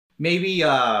maybe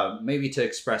to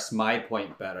express my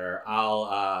point better,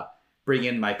 I'll bring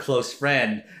in my close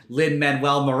friend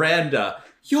Lin-Manuel Miranda.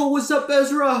 Yo, what's up,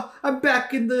 Ezra? I'm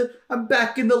back in the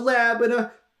lab,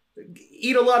 and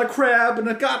eat a lot of crab, and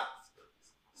I got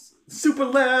super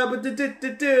lab.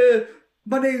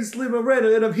 My name's Lin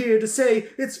Miranda, and I'm here to say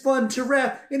it's fun to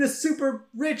rap in a super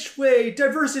rich way.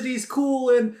 Diversity's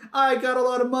cool, and I got a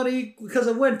lot of money because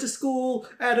I went to school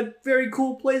at a very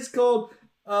cool place called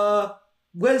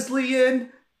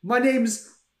Wesleyan. My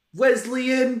name's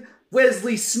Wesley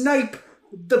Snipe,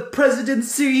 the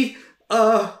presidency.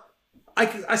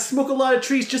 I smoke a lot of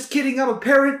trees. Just kidding, I'm a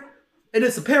parent, and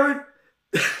it's apparent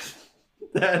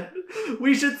that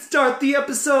we should start the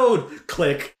episode.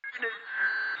 Click.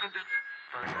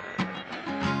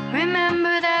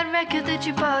 Remember that record that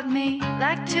you bought me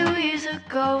like 2 years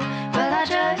ago? Well, I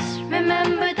just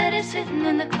remembered that it's sitting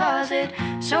in the closet,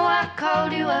 so I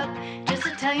called you up just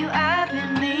to tell you I've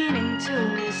been meaning to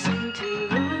listen to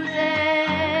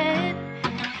that.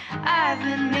 I've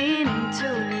been meaning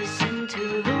to listen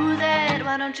to that.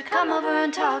 Why don't you come over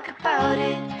and talk about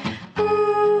it? Ooh,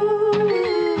 ooh, ooh.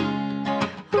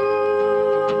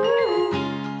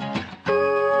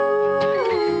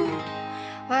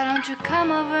 Why don't you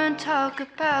come over and talk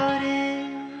about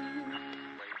it?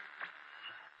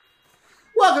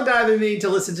 Welcome to I've Been Meaning to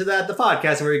Listen to That, the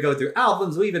podcast where we go through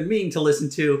albums we've been meaning to listen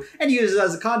to and use it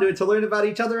as a conduit to learn about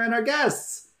each other and our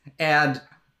guests. And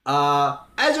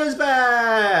Ezra's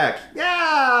back!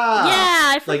 Yeah!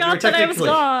 Yeah, I forgot that I was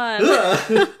gone.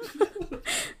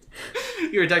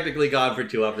 You were technically gone for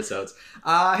 2 episodes.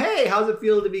 Hey, how's it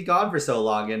feel to be gone for so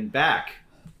long and back?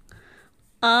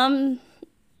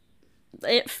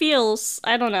 It feels,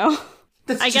 I don't know.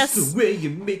 That's I just guess the way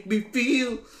you make me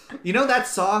feel. You know, that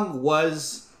song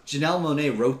was... Janelle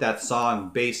Monáe wrote that song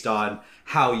based on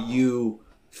how you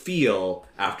feel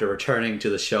after returning to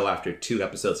the show after 2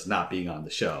 episodes of not being on the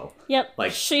show. Yep.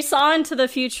 Like, she saw into the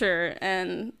future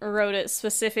and wrote it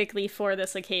specifically for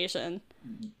this occasion.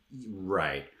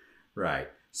 Right.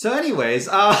 So anyways,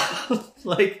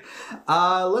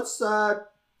 let's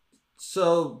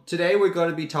so today we're going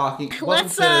to be talking...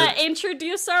 Let's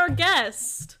introduce our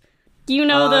guest. You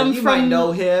know them you from... might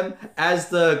know him as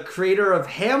the creator of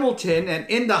Hamilton and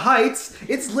In the Heights.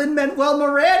 It's Lin-Manuel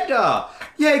Miranda.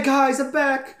 Yay, guys, I'm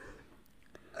back.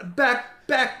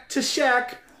 Back to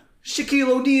Shaq. Shaquille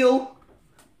O'Neal.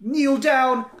 Kneel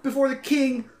down before the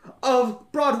king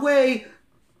of Broadway.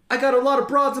 I got a lot of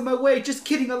broads in my way. Just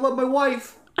kidding, I love my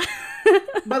wife.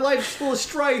 My life's full of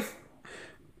strife.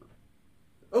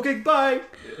 Okay, bye.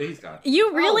 He's gone.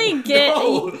 You really get...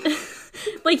 No.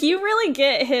 Like, you really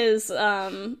get his,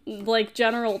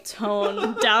 general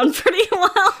tone down pretty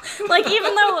well. Like,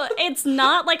 even though it's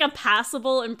not, like, a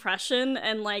passable impression,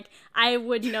 and, like, I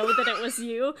would know that it was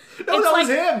you. No, that was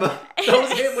him! That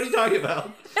was him, what are you talking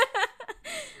about?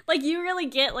 Like, you really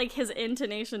get, like, his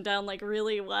intonation down, like,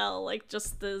 really well. Like,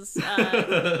 just this,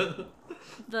 what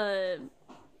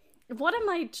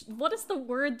is the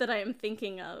word that I am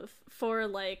thinking of for,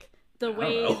 like, the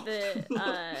way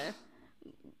that,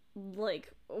 like,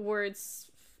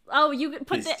 words... Oh, you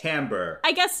put his timbre.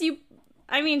 I guess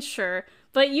sure.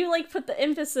 But you, like, put the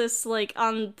emphasis, like,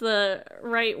 on the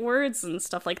right words and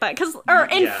stuff like that.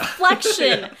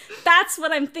 Inflection. Yeah. That's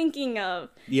what I'm thinking of.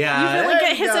 Yeah. You really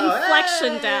get his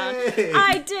inflection down.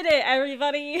 I did it,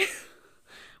 everybody.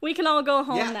 We can all go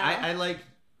home now. I like...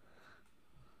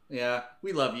 Yeah,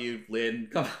 we love you, Lynn.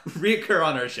 Come reoccur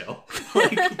on our show.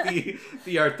 Like,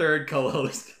 be our third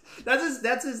co-host.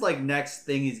 That's his like next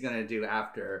thing he's gonna do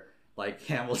after like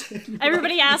Hamilton.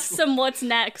 Everybody asks him what's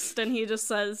next, and he just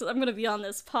says, "I'm gonna be on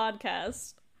this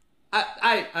podcast."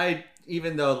 I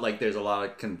even though like there's a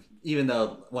lot of even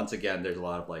though once again there's a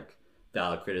lot of like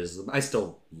valid criticism, I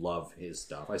still love his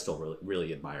stuff. I still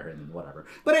really admire him and whatever.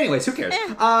 But anyways, who cares?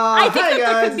 I think that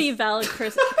there could be valid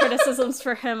criticisms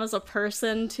for him as a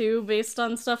person too, based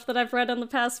on stuff that I've read in the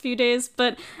past few days.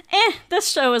 But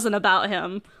this show isn't about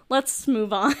him. Let's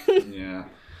move on.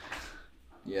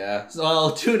 Yeah. So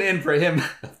I'll tune in for him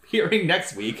appearing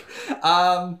next week.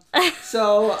 Today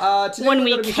when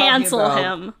we cancel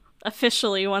him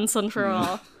officially once and for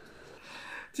all.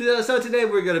 So today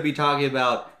we're going to be talking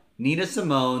about Nina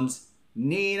Simone sings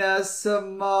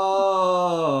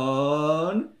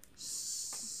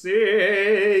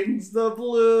the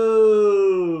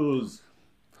blues.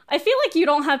 I feel like you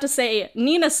don't have to say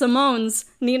Nina Simone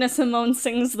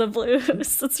sings the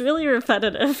blues. It's really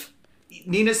repetitive.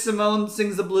 Nina Simone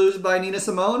sings the blues by Nina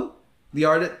Simone, the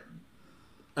artist.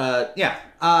 We're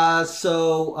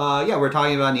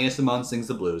talking about Nina Simone sings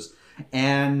the blues,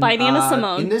 and by Nina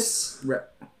Simone. in this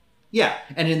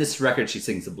record she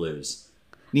sings the blues.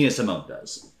 Nina Simone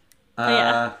does.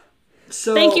 Yeah.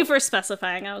 So Thank you for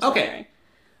specifying. I was wondering.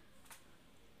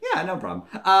 Yeah, no problem.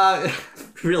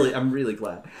 Really, I'm really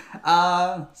glad.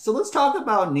 So let's talk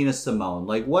about Nina Simone.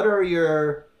 Like, what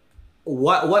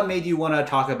made you want to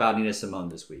talk about Nina Simone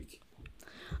this week?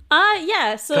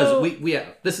 Yeah. So Because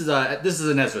this is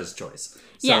an Ezra's choice.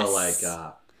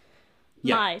 So Yes.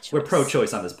 My choice. we're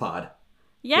pro-choice on this pod.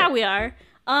 Yeah, we are.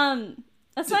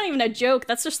 That's not even a joke.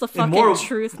 That's just the fucking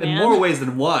truth, man. In more ways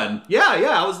than one. Yeah.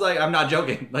 I was like, I'm not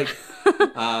joking. Like,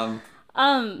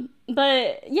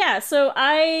 But yeah, so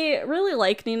I really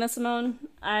like Nina Simone.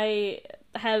 I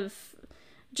have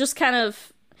just kind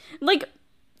of like,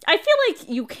 I feel like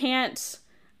you can't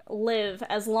live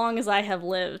as long as I have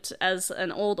lived as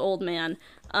an old man,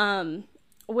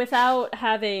 without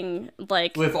having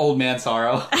like with old man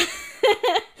sorrow.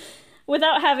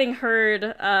 without having heard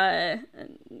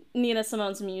Nina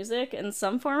Simone's music in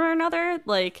some form or another.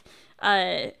 Like,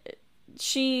 her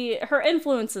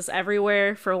influence is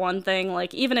everywhere, for one thing.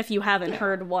 Like, even if you haven't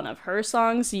heard one of her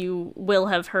songs, you will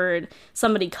have heard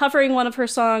somebody covering one of her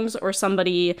songs, or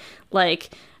somebody like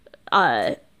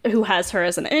who has her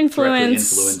as an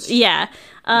influence. Yeah.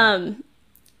 But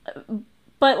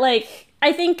like,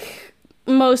 I think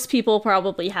most people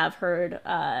probably have heard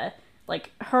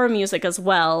like her music as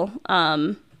well,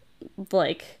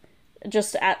 like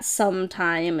just at some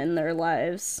time in their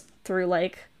lives through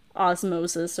like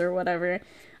osmosis or whatever.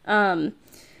 But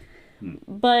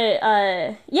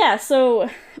yeah, so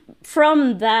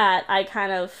from that I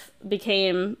kind of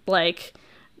became like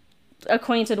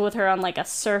acquainted with her on like a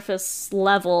surface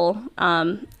level,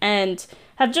 and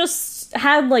have just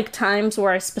had like times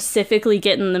where I specifically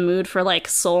get in the mood for like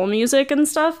soul music and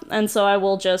stuff, and so I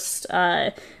will just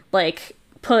like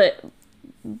put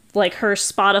like her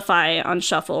Spotify on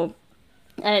shuffle,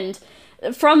 and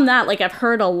from that, like, I've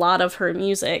heard a lot of her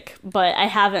music, but I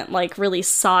haven't like really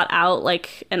sought out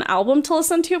like an album to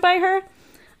listen to by her.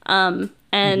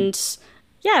 And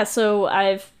yeah, so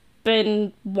I've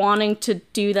been wanting to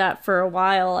do that for a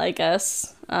while, I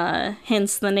guess,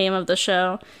 hence the name of the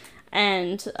show,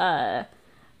 and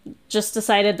just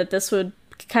decided that this would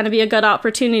kind of be a good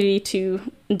opportunity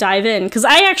to dive in, because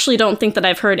I actually don't think that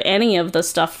I've heard any of the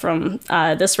stuff from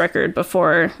this record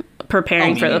before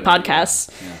preparing for the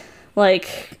podcast. Yeah.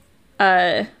 Like,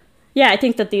 yeah, I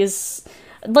think that these,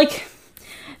 like,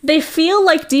 they feel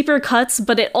like deeper cuts,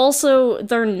 but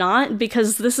they're not,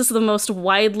 because this is the most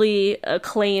widely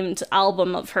acclaimed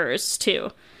album of hers,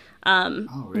 too. Oh,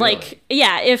 really? Like,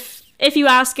 yeah, if you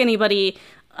ask anybody,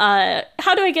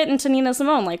 how do I get into Nina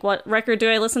Simone? Like, what record do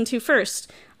I listen to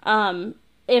first?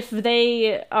 If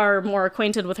they are more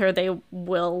acquainted with her, they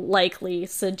will likely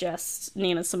suggest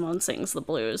Nina Simone Sings the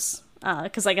Blues,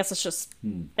 because I guess it's just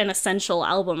an essential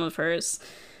album of hers.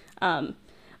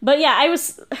 But yeah,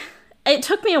 it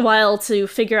took me a while to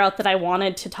figure out that I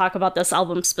wanted to talk about this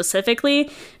album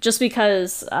specifically, just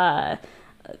because,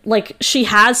 like, she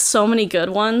has so many good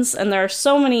ones, and there are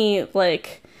so many,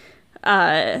 like,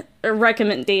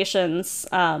 recommendations,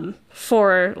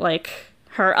 for, like,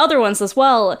 her other ones as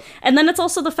well. And then it's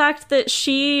also the fact that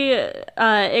she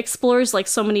explores like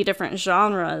so many different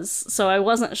genres, so I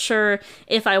wasn't sure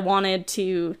if I wanted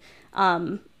to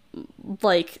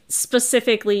like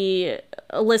specifically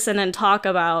listen and talk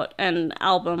about an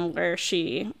album where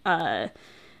she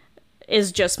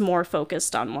is just more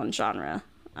focused on one genre,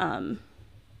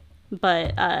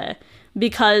 but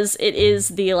because it is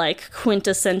the like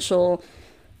quintessential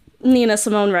Nina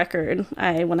Simone record,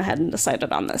 I went ahead and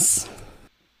decided on this.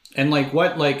 And like,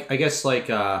 what, like, I guess, like,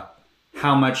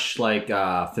 how much, like,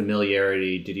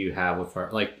 familiarity did you have with her?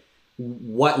 Like,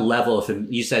 what level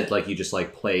of, you said, like, you just,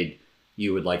 like,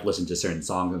 you would, like, listen to certain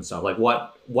songs and stuff. Like,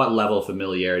 what level of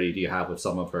familiarity do you have with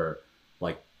some of her,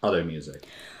 like, other music?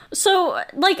 So,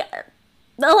 like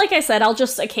I said, I'll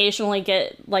just occasionally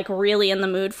get, like, really in the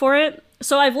mood for it.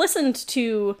 So I've listened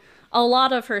to a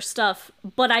lot of her stuff,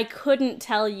 but I couldn't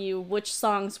tell you which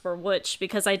songs were which,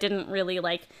 because I didn't really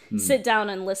like sit down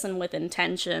and listen with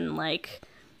intention, like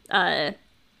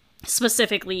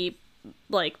specifically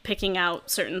like picking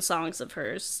out certain songs of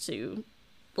hers to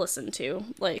listen to.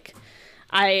 Like,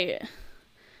 I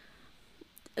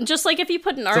just, like, if you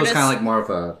put an artist, so it's kind of like more of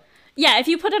a, yeah, if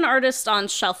you put an artist on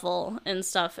shuffle and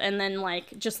stuff, and then,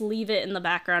 like, just leave it in the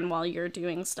background while you're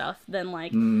doing stuff, then,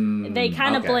 like, they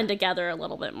kind of blend together a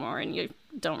little bit more, and you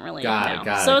don't really know.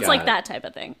 So it's like that type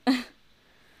of thing.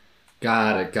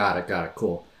 Got it.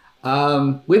 Cool.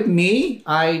 With me,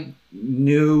 I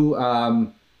knew her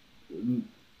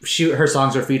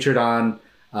songs are featured on,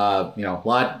 a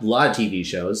lot of TV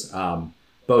shows.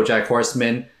 BoJack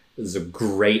Horseman is a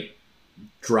great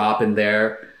drop in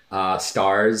there.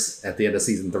 stars at the end of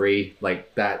season 3.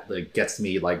 Like that like, gets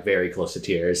me like very close to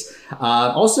tears.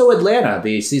 Also Atlanta,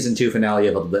 the season 2 finale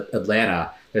of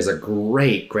Atlanta. There's a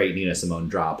great Nina Simone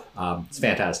drop. It's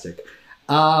fantastic.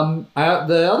 The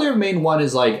other main one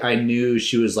is like I knew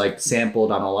she was like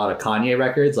sampled on a lot of Kanye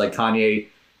records. Like Kanye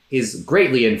is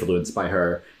greatly influenced by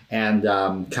her, and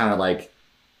kind of like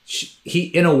he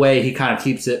in a way he kind of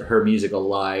keeps her music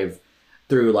alive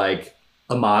through like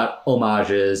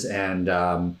homages and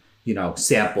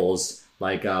samples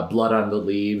like Blood on the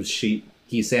Leaves.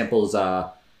 He samples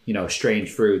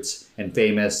Strange Fruits, and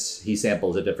Famous he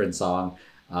samples a different song.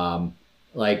 I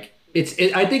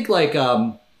think like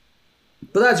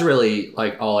but that's really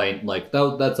like all I like.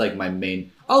 That's like my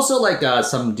main. Also like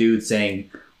some dude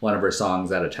sang one of her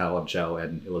songs at a talent show,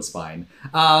 and it was fine.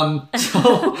 I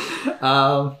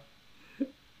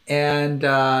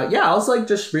was like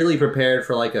just really prepared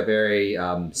for like a very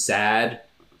sad,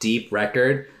 deep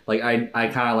record. Like I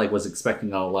kind of like was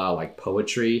expecting a lot of like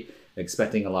poetry,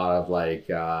 expecting a lot of like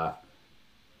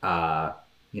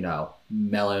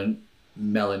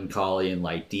melancholy and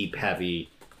like deep, heavy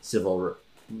civil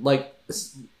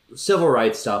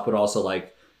rights stuff, but also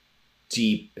like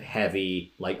deep,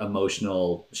 heavy, like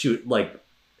emotional like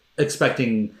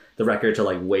expecting the record to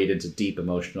like wade into deep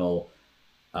emotional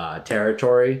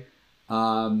territory.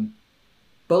 But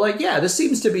like, yeah, this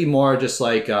seems to be more just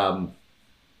like, I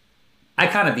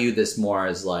kind of view this more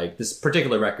as like this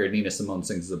particular record, Nina Simone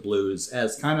Sings the Blues,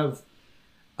 as kind of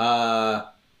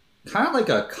like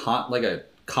a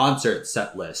concert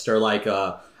set list, or like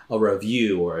a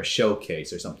review or a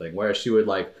showcase or something, where she would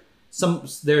like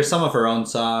there's some of her own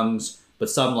songs, but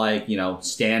some like,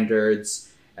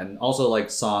 standards, and also like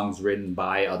songs written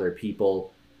by other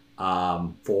people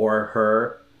for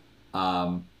her.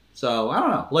 So I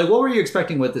don't know, like, what were you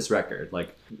expecting with this record,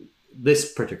 like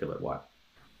this particular one?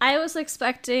 I was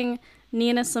expecting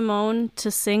Nina Simone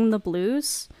to sing the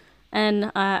blues,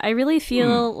 and I really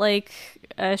feel like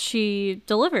she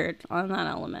delivered on that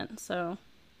element. So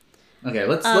okay,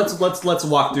 let's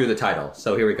walk through the title.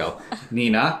 So here we go.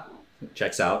 Nina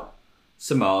checks out.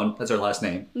 Simone, that's her last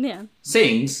name. Yeah.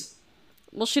 Sings.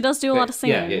 Well, she does do a lot of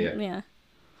singing. Yeah.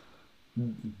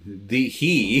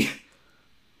 He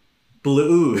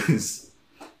blues.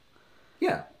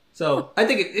 Yeah. So I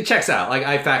think it checks out. Like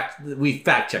we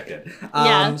fact checked it.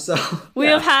 Yeah. So we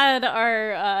have had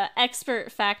our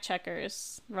expert fact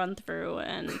checkers run through,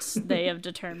 and they have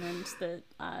determined that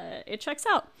it checks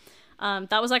out.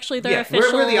 That was actually their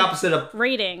official. We're the opposite of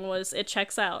rating. Was it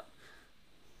checks out?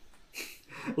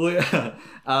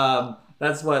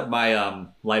 That's what my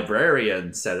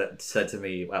librarian said to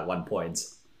me at one point.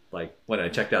 Like when I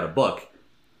checked out a book,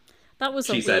 that was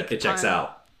she said it checks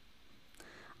out.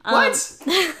 What?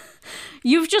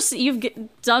 You've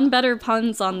done better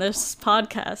puns on this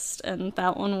podcast, and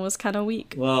that one was kind of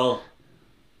weak. Well,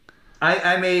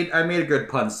 I made a good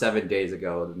pun 7 days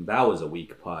ago, and that was a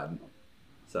weak pun.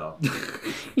 So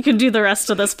you can do the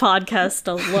rest of this podcast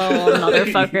alone,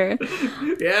 motherfucker.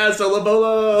 Yeah, solo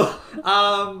bolo.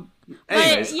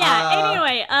 Anyways,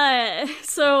 anyway,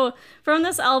 so from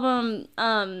this album,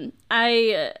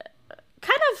 I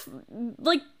kind of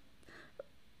like,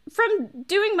 from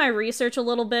doing my research a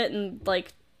little bit and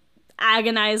like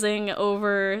agonizing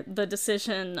over the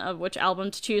decision of which album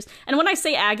to choose. And when I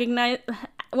say agonizing,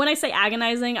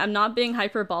 I'm not being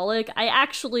hyperbolic. I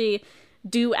actually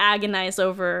do agonize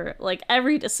over like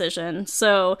every decision.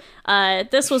 So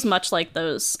this was much like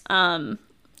those. And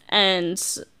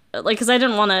like, because I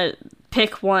didn't want to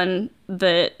pick one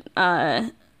that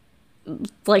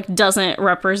like doesn't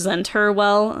represent her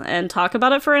well and talk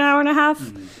about it for an hour and a half.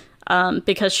 Mm-hmm.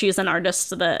 Because she's an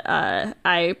artist that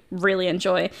I really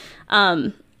enjoy.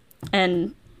 And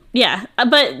yeah,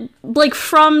 but like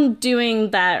from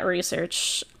doing that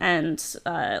research and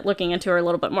looking into her a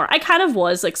little bit more, I kind of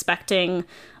was expecting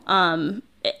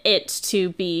it to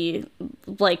be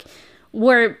like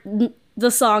where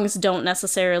the songs don't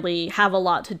necessarily have a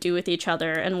lot to do with each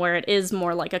other, and where it is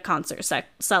more like a concert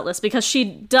set list, because she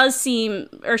does seem,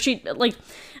 or she like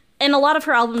in a lot of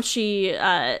her albums, she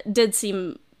did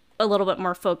seem a little bit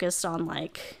more focused on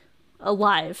like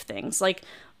live things, like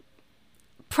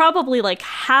probably like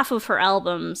half of her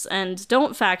albums, and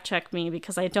don't fact check me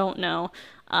because I don't know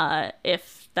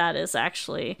if that is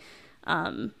actually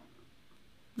the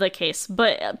case,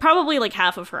 but probably like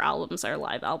half of her albums are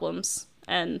live albums.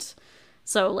 And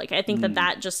so like I think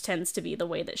that just tends to be the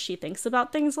way that she thinks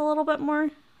about things a little bit more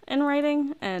in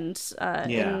writing and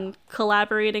in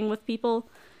collaborating with people.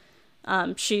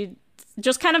 She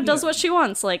just kind of does what she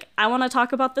wants. Like, I want to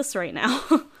talk about this right now.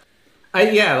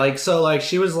 Like, so like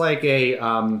she was like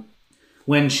a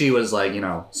when she was like,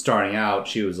 starting out,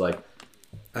 she was like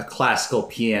a classical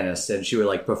pianist, and she would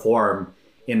like perform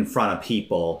in front of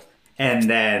people. And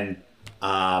then,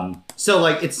 so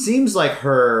like, it seems like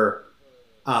her,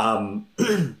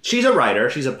 she's a writer,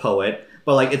 she's a poet,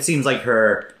 but like, it seems like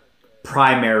her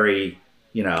primary,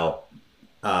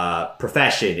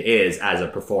 profession is as a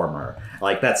performer.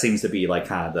 Like, that seems to be like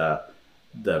kind of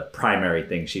the primary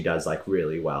thing she does like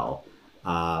really well.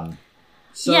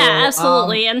 So, yeah,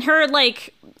 absolutely. And her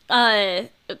like,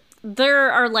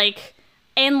 there are like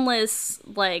endless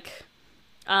like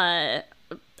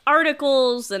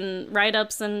articles and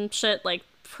write-ups and shit like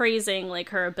praising like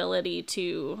her ability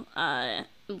to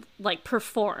like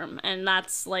perform, and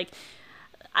that's like,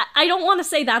 I don't want to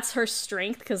say that's her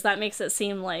strength, because that makes it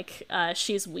seem like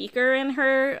she's weaker in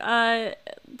her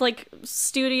like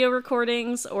studio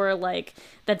recordings, or like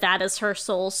that is her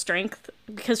sole strength,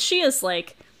 because she is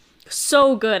like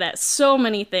so good at so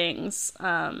many things,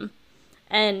 and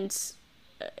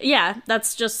yeah,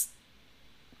 that's just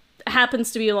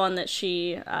happens to be one that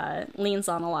she leans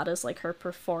on a lot, is like her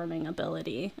performing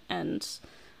ability, and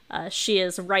she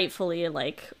is rightfully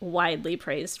like widely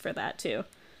praised for that too.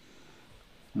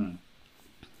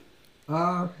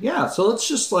 Yeah, so let's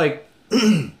just like,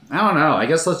 I don't know, I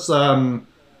guess let's,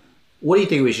 what do you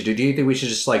think we should do? Do you think we should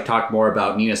just like talk more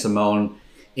about Nina Simone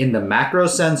in the macro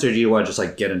sense, or do you want to just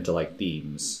like get into like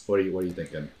themes? What are you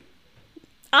thinking?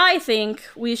 I think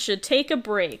we should take a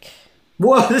break.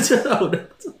 What?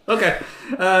 Okay.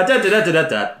 And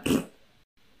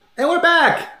we're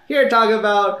back here talking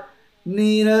about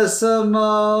Nina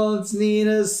Simone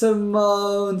sings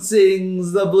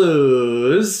the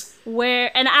blues.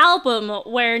 Where an album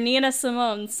where Nina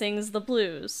Simone sings the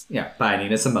blues. Yeah, by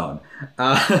Nina Simone.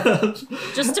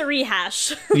 Just to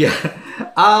rehash.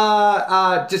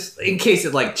 Yeah. Just in case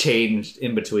it like changed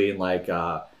in between like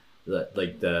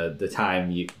the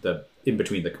time in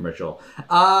between the commercial.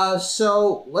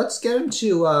 So let's get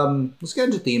into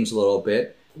themes a little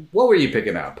bit. What were you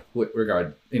picking up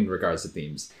in regards to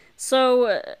themes?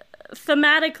 So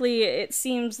thematically, it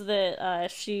seems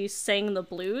that she sang the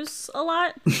blues a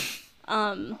lot.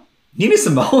 Nina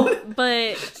Simone?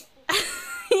 But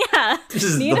yeah, this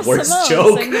is Nina the worst Simone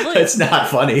joke. sang the blues. It's not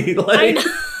funny. Like, I know.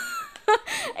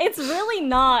 It's really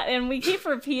not, and we keep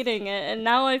repeating it, and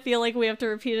now I feel like we have to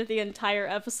repeat it the entire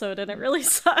episode, and it really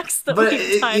sucks that but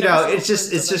we tied it's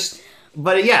just.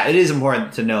 But yeah, it is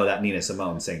important to know that Nina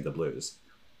Simone sings the blues,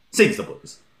 not in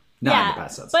the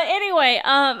past tense. But anyway,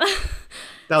 that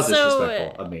was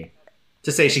disrespectful of me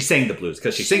to say she sang the blues,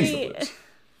 because she sings the blues.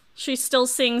 She still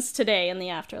sings today in the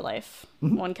afterlife.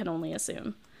 Mm-hmm. One can only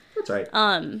assume. That's right.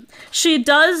 She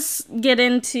does get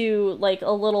into like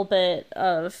a little bit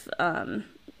of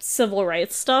civil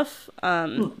rights stuff,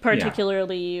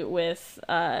 particularly with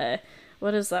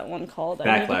what is that one called?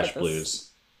 Backlash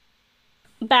Blues.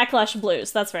 Backlash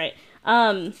Blues. That's right.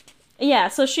 Yeah,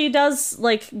 so she does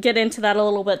like get into that a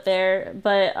little bit there,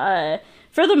 but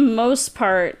for the most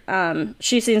part,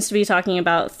 she seems to be talking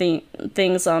about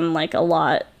things on like a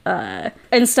lot,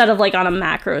 instead of like on a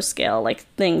macro scale, like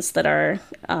things that are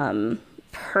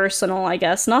personal, I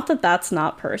guess. Not that that's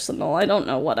not personal. I don't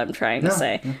know what I'm trying to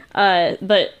say.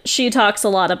 But she talks a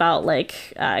lot about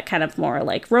like kind of more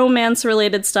like romance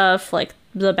related stuff, like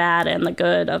the bad and the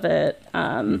good of it.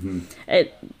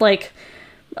 It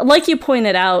like you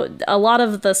pointed out, a lot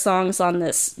of the songs on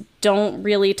this don't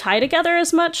really tie together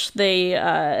as much. They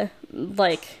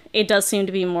it does seem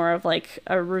to be more of like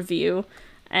a review,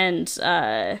 and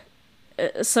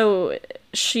so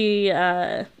she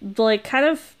like kind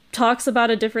of talks about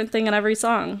a different thing in every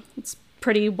song. It's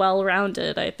pretty well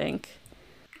rounded, I think.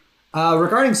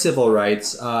 Regarding civil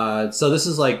rights, so this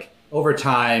is like over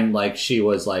time, like she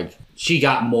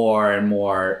got more and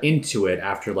more into it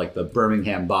after like the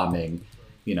Birmingham bombing.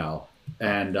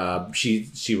 And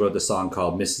she wrote the song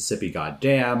called Mississippi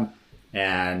Goddamn,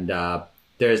 and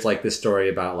there's like this story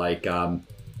about like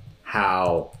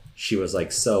how she was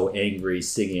like so angry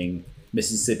singing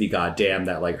Mississippi Goddamn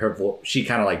that like she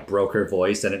kind of like broke her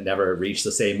voice and it never reached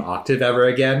the same octave ever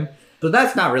again. But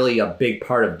that's not really a big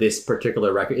part of this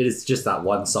particular record. It is just that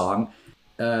one song.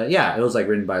 It was like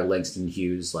written by Langston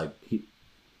Hughes. Like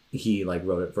he like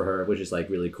wrote it for her, which is like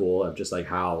really cool. Of just like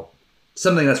how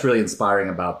something that's really inspiring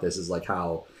about this is like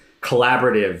how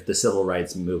collaborative the civil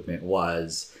rights movement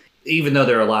was, even though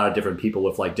there are a lot of different people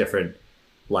with like different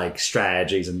like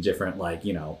strategies and different like,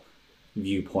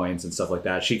 viewpoints and stuff like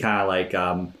that. She kind of like,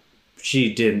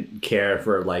 she didn't care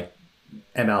for like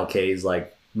MLK's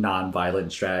like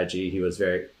non-violent strategy.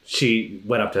 She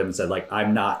went up to him and said like,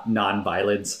 I'm not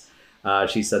non-violent.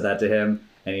 She said that to him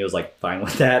and he was like fine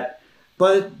with that.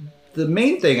 But the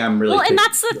main thing I'm really... Well, and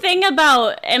that's the thing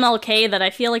about MLK that I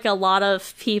feel like a lot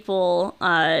of people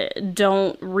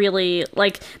don't really,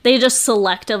 like, they just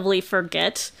selectively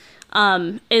forget,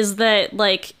 is that,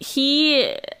 like,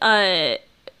 he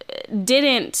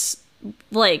didn't,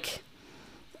 like,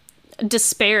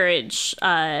 disparage,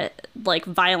 like,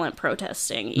 violent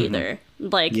protesting either.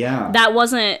 Like, that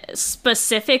wasn't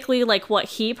specifically, like, what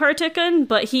he partook in,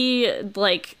 but he,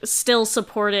 like, still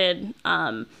supported,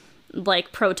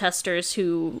 like, protesters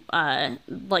who,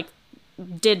 like,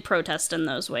 did protest in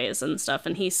those ways and stuff,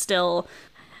 and he still...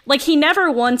 Like, he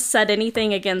never once said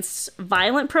anything against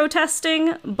violent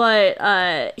protesting,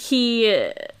 but, he,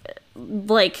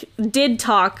 like, did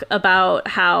talk about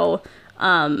how,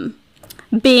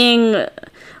 being...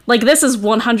 Like, this is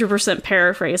 100%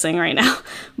 paraphrasing right now,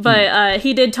 but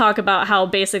he did talk about how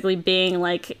basically being,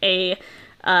 like, a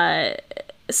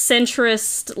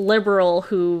centrist liberal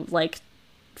who, like,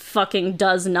 fucking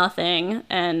does nothing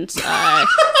and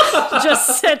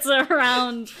just sits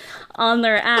around on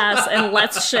their ass and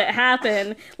lets shit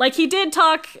happen. Like, he did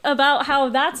talk about how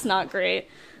that's not great.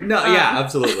 No, yeah,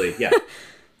 absolutely, yeah.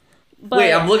 But,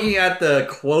 wait, I'm looking at the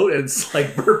quote and it's like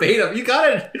verbatim. You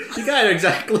got it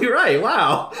exactly right.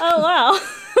 Wow. Oh, wow.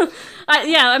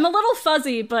 I'm a little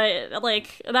fuzzy, but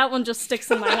like that one just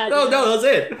sticks in my head. No, that was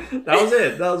it. That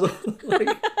was like,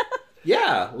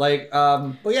 yeah, like,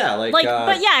 but yeah, like,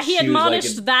 but yeah, he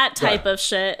admonished like that type of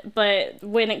shit. But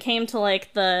when it came to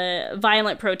like the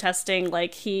violent protesting,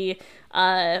 like he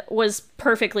was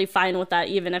perfectly fine with that,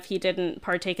 even if he didn't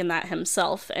partake in that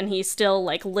himself, and he still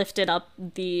like lifted up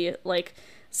the like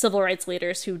civil rights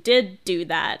leaders who did do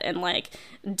that, and like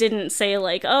didn't say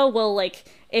like, oh well, like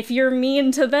if you're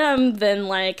mean to them, then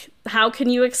like how can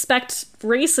you expect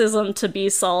racism to be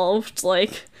solved?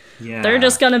 Like, yeah, they're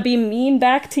just gonna be mean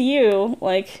back to you,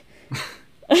 like.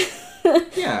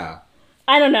 Yeah.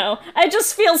 I don't know. It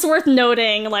just feels worth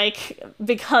noting, like,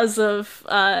 because of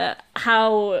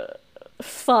how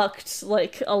fucked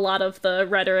like a lot of the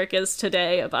rhetoric is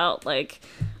today about like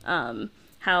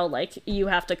how like you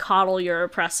have to coddle your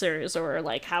oppressors, or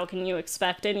like how can you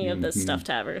expect any of this stuff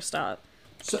to ever stop.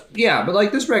 So yeah, but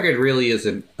like this record really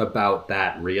isn't about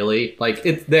that, really. Like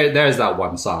there's that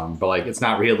one song, but like it's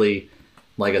not really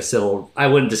like I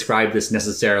wouldn't describe this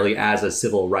necessarily as a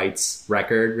civil rights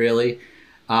record, really.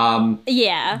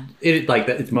 Yeah, it like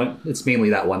that it's mainly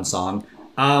that one song,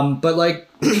 but like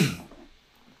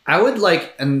I would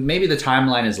like, and maybe the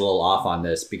timeline is a little off on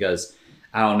this because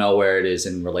I don't know where it is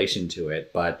in relation to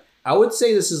it, but I would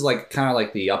say this is like kind of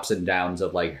like the ups and downs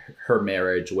of like her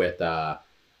marriage with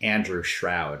Andrew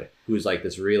Shroud, who's like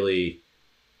this really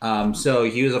so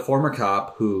he was a former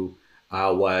cop who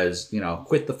was, you know,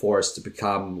 quit the force to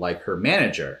become like her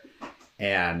manager.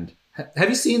 And have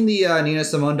you seen the Nina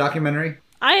Simone documentary?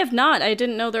 I have not. I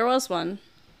didn't know there was one.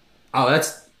 Oh,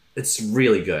 it's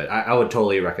really good. I would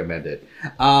totally recommend it.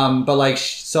 But like,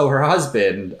 so her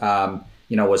husband,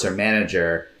 you know, was her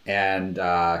manager, and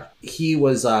he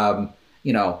was,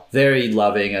 you know, very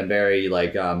loving and very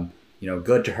like, you know,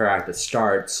 good to her at the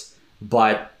starts,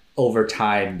 but over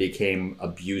time became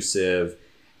abusive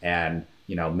and,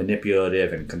 you know,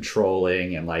 manipulative and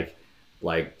controlling, and like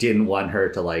didn't want her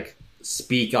to like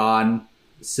speak on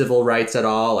civil rights at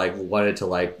all. Like wanted to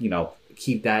like, you know,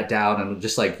 keep that down, and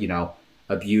just like, you know,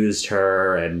 abused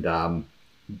her and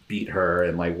beat her,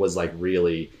 and like was like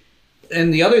really.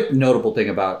 And the other notable thing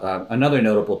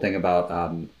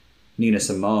about Nina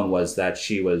Simone was that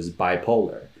she was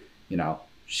bipolar. You know,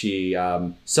 she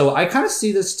so I kind of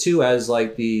see this too as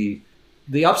like the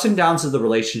ups and downs of the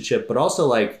relationship, but also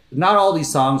like not all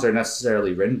these songs are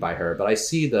necessarily written by her, but I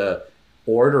see the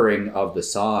ordering of the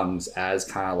songs as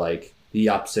kind of like the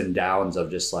ups and downs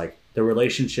of just like the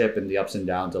relationship, and the ups and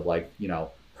downs of like, you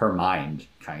know, her mind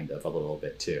kind of a little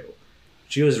bit too.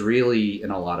 She was really in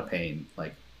a lot of pain,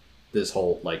 like her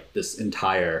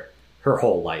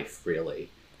whole life, really.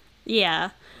 Yeah.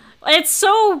 It's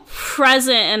so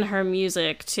present in her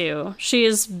music too. She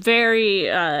is very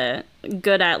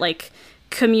good at like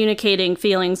communicating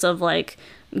feelings of like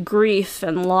grief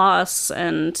and loss,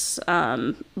 and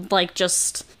like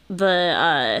just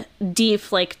the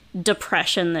deep like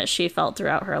depression that she felt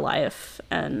throughout her life.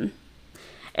 And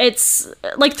it's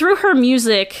like through her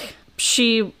music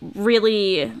she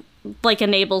really like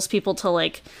enables people to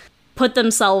like put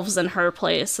themselves in her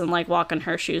place and like walk in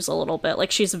her shoes a little bit. Like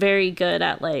she's very good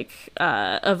at like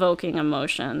evoking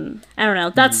emotion. I don't know,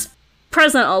 that's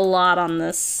present a lot on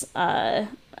this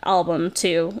album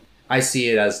too. I see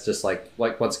it as just like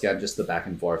once again just the back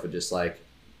and forth of just like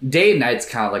Day and Night's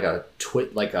kind of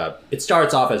like it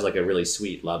starts off as like a really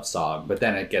sweet love song, but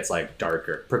then it gets like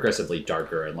darker, progressively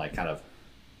darker, and like kind of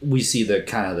we see the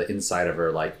kind of the inside of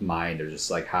her like mind, or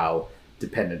just like how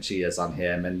dependent she is on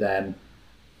him. And then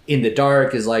In the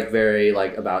Dark is like very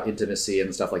like about intimacy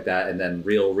and stuff like that. And then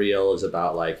Real is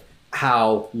about like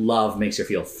how love makes her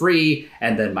feel free.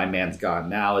 And then My Man's Gone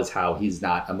Now is how he's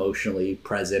not emotionally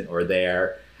present or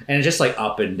there. And it's just like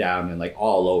up and down and like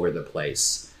all over the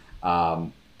place.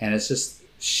 And it's just,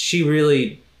 she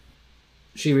really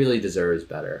deserves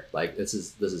better. Like this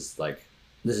is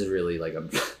really like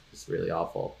it's really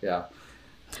awful. Yeah.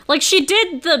 Like she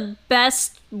did the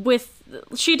best with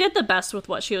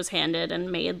what she was handed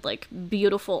and made like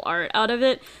beautiful art out of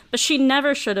it, but she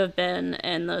never should have been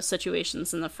in those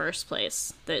situations in the first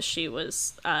place that she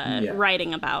was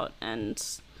writing about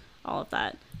and all of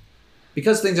that.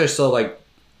 Because things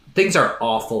are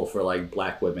awful for like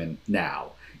Black women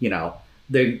now, you know.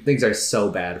 Things are so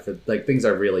bad for like things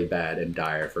are really bad and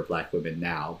dire for Black women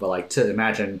now, but like to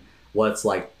imagine what's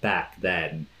like back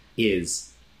then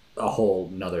is a whole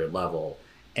nother level.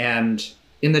 And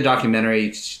in the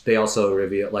documentary, they also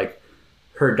reveal like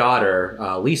her daughter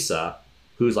Lisa,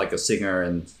 who's like a singer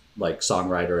and like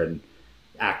songwriter and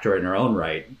actor in her own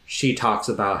right. She talks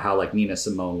about how like Nina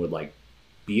Simone would like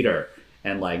beat her,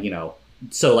 and like, you know,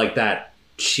 so like that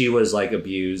she was like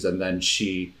abused, and then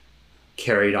she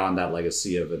carried on that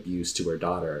legacy of abuse to her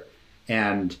daughter.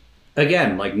 And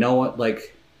again, like no one,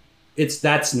 like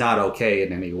that's not okay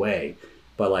in any way,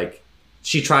 but like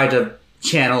she tried to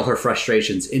channel her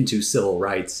frustrations into civil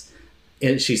rights.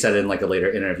 And she said in like a later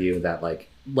interview that like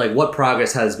what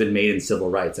progress has been made in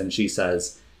civil rights, and she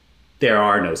says there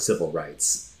are no civil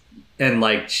rights. And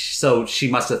like so she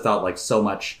must have felt like so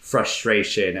much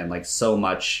frustration and like so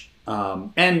much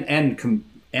and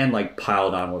like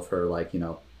piled on with her, like, you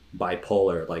know,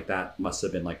 bipolar, like that must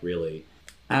have been like really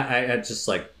I just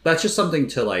like that's just something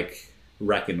to like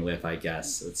reckon with, I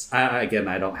guess. It's I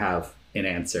don't have an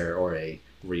answer or a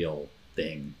real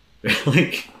thing.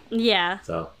 Like yeah,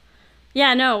 so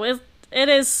yeah, no, it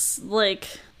is like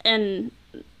an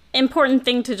important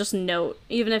thing to just note,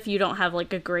 even if you don't have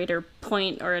like a greater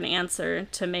point or an answer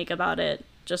to make about it,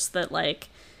 just that like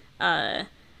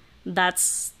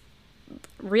that's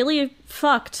really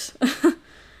fucked.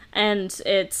 And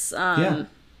it's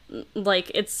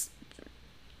like it's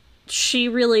she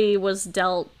really was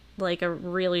dealt like a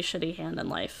really shitty hand in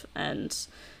life, and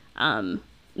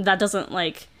that doesn't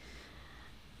like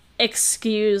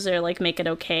excuse or like make it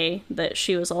okay that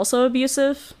she was also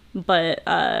abusive, but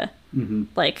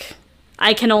like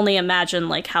I can only imagine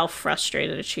like how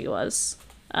frustrated she was,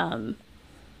 but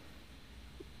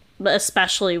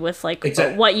especially with like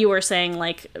what you were saying,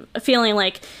 like feeling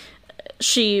like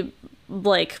she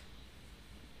like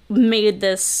made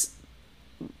this,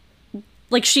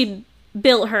 like she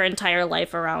built her entire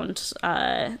life around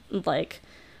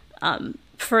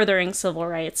furthering civil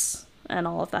rights and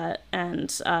all of that,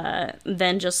 and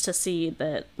then just to see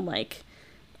that like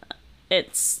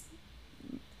it's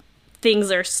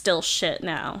things are still shit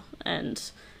now,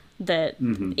 and that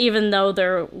even though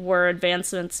there were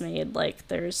advancements made, like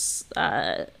there's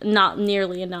not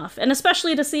nearly enough. And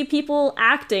especially to see people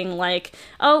acting like,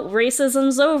 oh,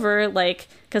 racism's over, like,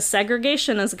 because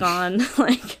segregation is gone.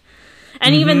 Like,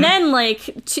 and even then,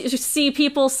 like, to see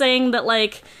people saying that,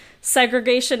 like,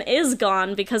 segregation is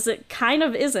gone, because it kind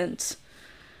of isn't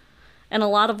in a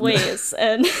lot of ways.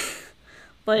 And,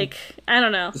 like, I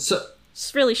don't know. So,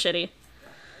 it's really shitty.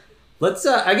 Let's,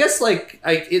 I guess, like,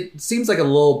 it seems like a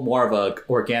little more of a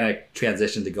organic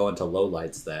transition to go into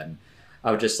lowlights then.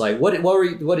 I was just like, what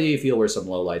do you feel were some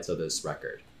lowlights of this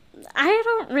record? I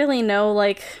don't really know.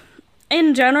 Like,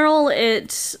 in general,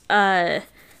 it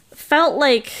felt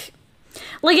like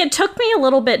it took me a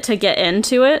little bit to get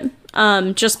into it,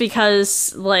 just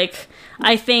because, like,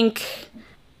 I think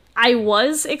I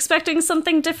was expecting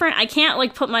something different. I can't,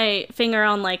 like, put my finger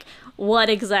on, like, what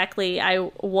exactly I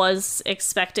was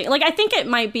expecting. Like, I think it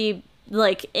might be,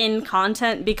 like, in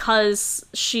content, because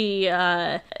she,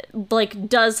 like,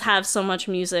 does have so much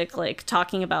music, like,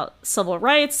 talking about civil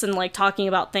rights and, like, talking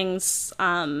about things,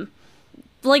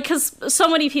 like, because so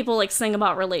many people, like, sing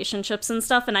about relationships and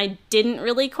stuff, and I didn't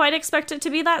really quite expect it to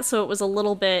be that, so it was a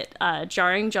little bit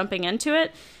jarring jumping into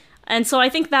it. And so I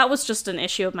think that was just an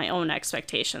issue of my own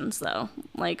expectations, though.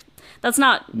 Like, that's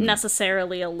not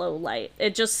necessarily a low light.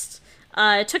 It just,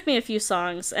 it took me a few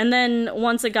songs, and then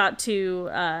once it got to,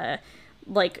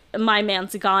 like, My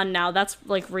Man's Gone Now, that's,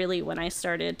 like, really when I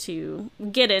started to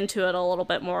get into it a little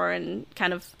bit more and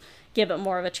kind of give it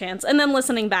more of a chance. And then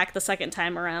listening back the second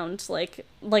time around, like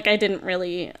I didn't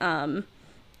really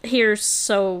hear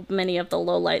so many of the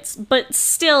lowlights, but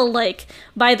still, like,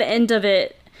 by the end of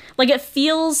it, like, it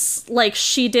feels like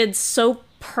she did so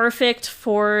perfect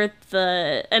for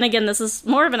the, and again, this is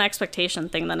more of an expectation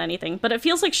thing than anything, but it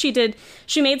feels like she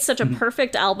made such a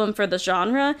perfect album for the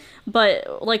genre,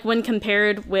 but like when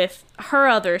compared with her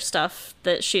other stuff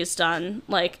that she's done,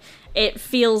 like it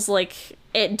feels like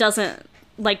it doesn't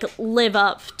like live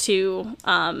up to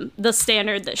the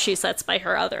standard that she sets by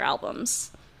her other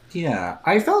albums. Yeah,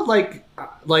 I felt like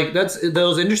that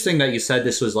was interesting that you said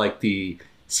this was like the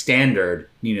standard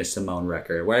Nina Simone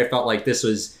record, where I felt like this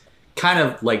was kind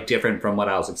of like different from what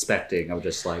I was expecting. I was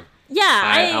just like,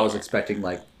 I was expecting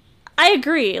like, I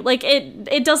agree. Like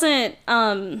it doesn't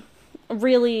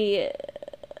really,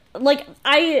 like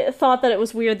I thought that it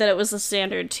was weird that it was a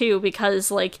standard too,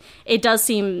 because like it does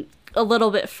seem a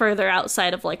little bit further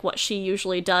outside of like what she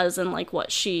usually does and like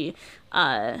what she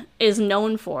is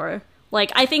known for.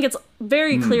 Like I think it's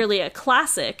very clearly a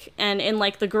classic, and in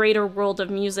like the greater world of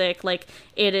music, like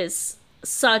it is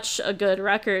such a good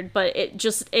record, but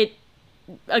it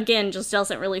again just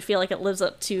doesn't really feel like it lives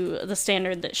up to the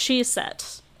standard that she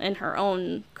set in her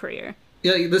own career.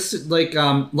 Yeah, this like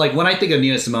when I think of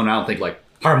Nina Simone, I don't think like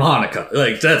harmonica,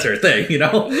 like that's her thing, you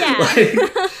know? Yeah. Like,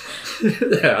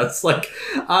 yeah, it's like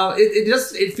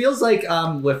it feels like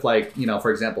with like, you know,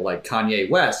 for example, like Kanye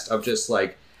West, of just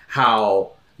like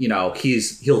how, you know,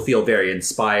 he'll feel very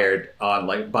inspired on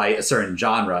like by a certain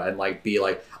genre and like be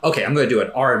like, okay, I'm gonna do an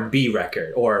R&B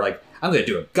record, or like I'm gonna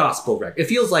do a gospel record. It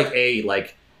feels like a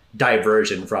like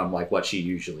diversion from like what she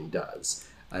usually does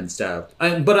and stuff.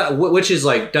 But which is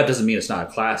like, that doesn't mean it's not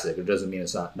a classic. It doesn't mean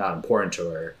it's not important to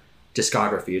her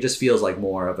discography. It just feels like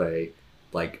more of a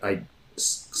like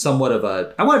somewhat of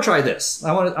a, I want to try this.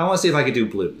 I want to see if I could do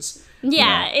blues.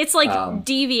 Yeah, you know? it's like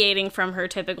deviating from her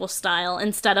typical style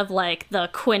instead of like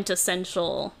the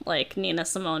quintessential like Nina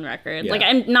Simone record. Yeah. Like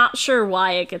I'm not sure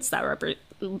why it gets that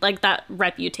that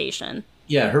reputation.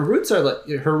 Yeah, her roots are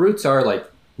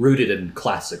like rooted in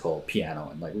classical piano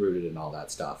and like rooted in all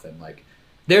that stuff, and like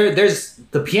there's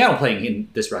the piano playing in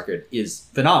this record is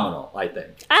phenomenal, I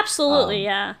think. Absolutely,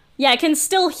 yeah. I can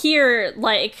still hear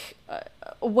like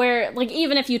where, like,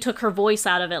 even if you took her voice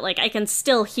out of it, like I can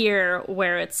still hear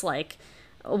where it's like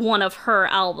one of her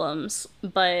albums,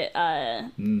 but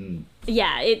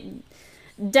yeah, it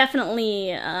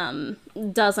definitely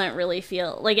doesn't really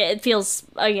feel like it feels,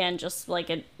 again, just like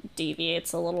it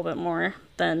deviates a little bit more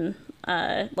than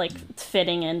like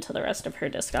fitting into the rest of her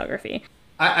discography.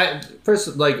 I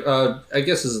first, like, I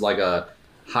guess this is like a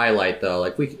highlight though.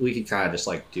 Like we could kind of just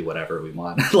like do whatever we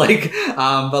want. Like,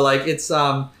 but like it's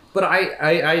but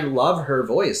I love her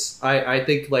voice. I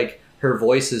think like her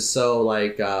voice is so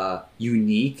like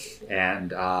unique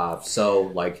and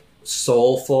so like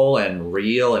soulful and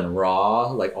real and raw,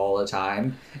 like all the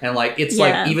time. And like it's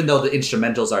like, even though the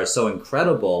instrumentals are so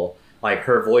incredible, like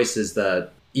her voice is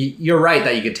you're right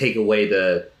that you could take away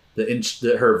her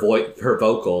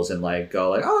vocals and like go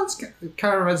like, oh, it's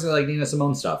kind of reminds me of like Nina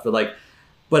Simone stuff,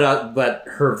 but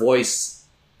her voice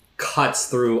cuts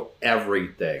through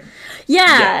everything.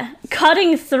 Yeah,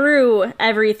 cutting through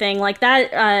everything. Like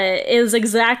that is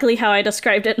exactly how I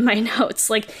described it in my notes.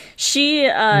 Like she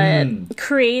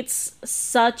creates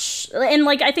such, and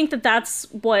like I think that's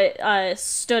what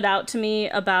stood out to me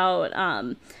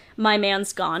about My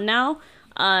Man's Gone Now.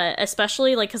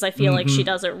 Especially like because I feel like she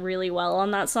does it really well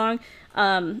on that song,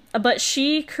 but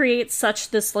she creates such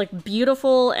this like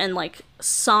beautiful and like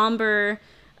somber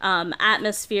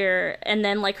atmosphere, and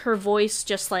then like her voice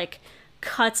just like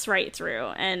cuts right through,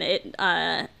 and it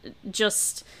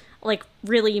just like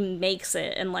really makes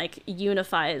it and like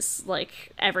unifies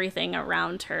like everything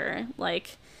around her.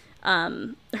 Like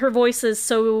her voice is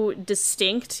so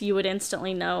distinct, you would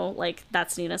instantly know like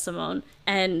that's Nina Simone.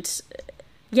 And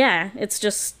yeah, it's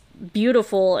just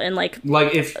beautiful, and like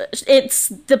if it's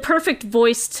the perfect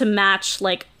voice to match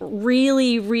like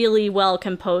really, really well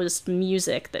composed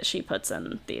music that she puts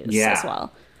in these as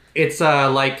well. It's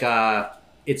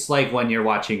it's like when you're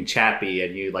watching Chappie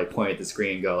and you like point at the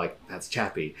screen and go like, that's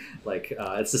Chappie. Like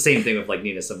it's the same thing with like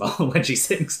Nina Simone when she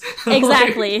sings.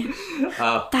 Exactly.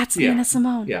 Like, that's Nina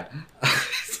Simone. Yeah.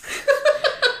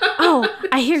 Oh,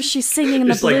 I hear she's singing in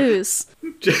the blues.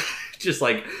 Like, just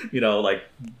like, you know, like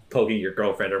poking your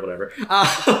girlfriend or whatever.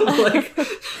 Like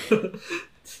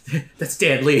that's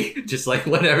Stan Lee. Just like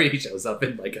whenever he shows up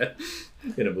in like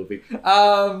in a movie.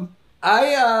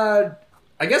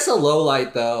 I guess a low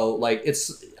light though, like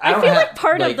it's I feel like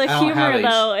part of the humor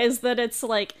though is that it's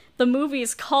like the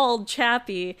movie's called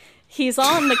Chappie. He's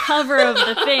on the cover of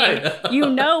the thing. You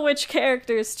know which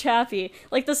character is Chappie.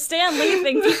 Like the Stan Lee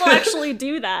thing, people actually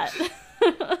do that.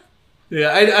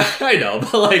 Yeah, I know,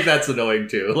 but like that's annoying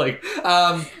too. Like,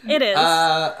 it is.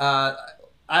 I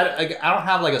I don't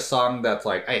have like a song that's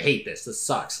like I hate this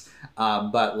sucks.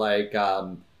 But like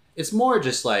it's more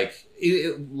just like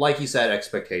like you said,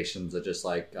 expectations are just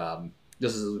like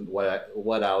this is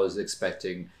what I was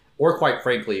expecting, or quite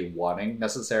frankly wanting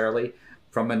necessarily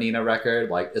from a Nina record.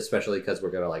 Like especially because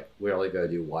we're only gonna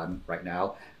do one right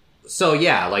now. So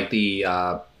yeah, like the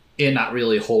it not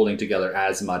really holding together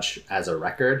as much as a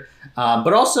record,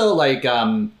 but also like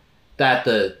that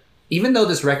the even though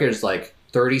this record is like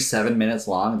 37 minutes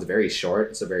long, it's very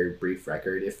short. It's a very brief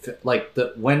record. If like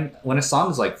when a song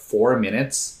is like 4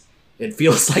 minutes, it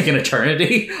feels like an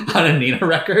eternity on a Nina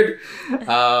record.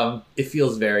 It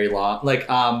feels very long. Like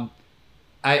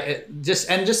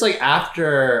just like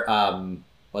after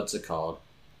what's it called?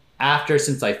 After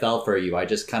Since I Fell for You, I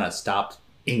just kind of stopped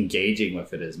engaging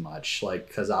with it as much, like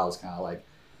because I was kind of like,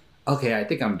 okay, I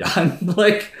think I'm done.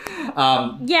 Like yeah,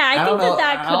 I think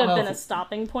that could have been a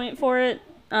stopping point for it.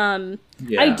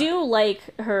 Yeah. I do like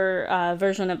her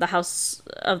version of the House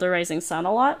of the Rising Sun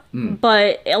a lot,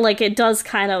 but like it does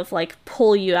kind of like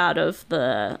pull you out of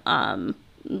the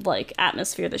like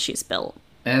atmosphere that she's built.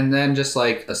 And then just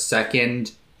like a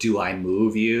second, Do I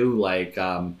Move You? Like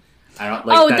I don't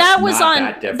like. Oh, that's that was not on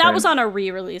that different. that was on a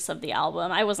re-release of the album.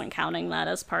 I wasn't counting that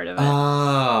as part of it.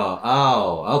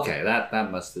 Oh, okay.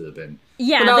 That must have been.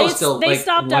 Yeah, well, they like,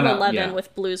 stopped at 11 yeah.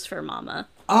 with Blues for Mama.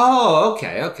 Oh,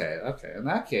 okay. In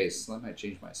that case, that might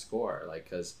change my score. Like,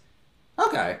 cause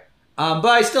okay, but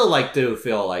I still like to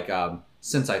feel like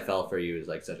Since I Fell for You is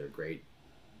like such a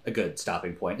good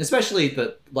stopping point, especially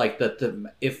the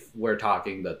if we're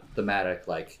talking the thematic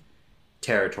like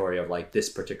territory of like this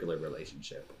particular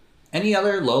relationship. Any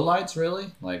other lowlights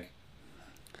really? Like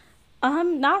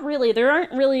Not really. There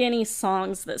aren't really any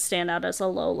songs that stand out as a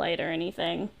lowlight or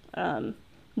anything.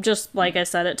 Just like I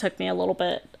said, it took me a little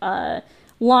bit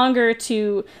longer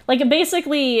to like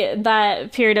basically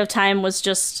that period of time was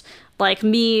just like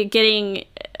me getting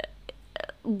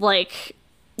like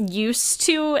used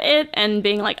to it and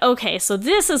being like, okay, so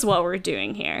this is what we're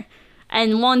doing here.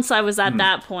 And once I was at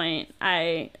that point,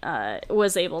 I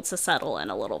was able to settle in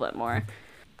a little bit more.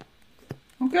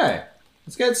 Okay,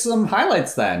 let's get some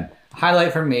highlights then.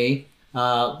 Highlight for me,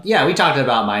 yeah, we talked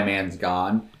about My Man's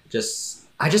Gone.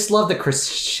 I just love the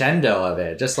crescendo of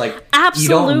it. Just like Absolutely. You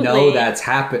don't know that's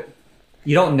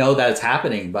You don't know that it's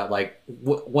happening, but like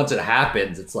once it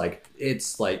happens, it's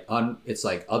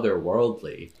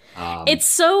otherworldly. It's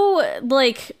so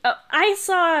like I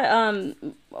saw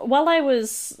while I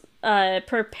was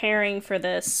preparing for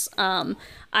this,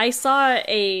 I saw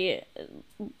I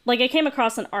came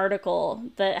across an article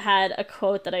that had a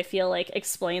quote that I feel like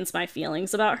explains my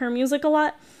feelings about her music a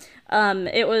lot.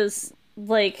 It was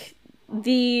like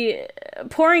the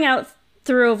pouring out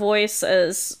through a voice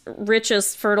as rich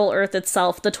as fertile earth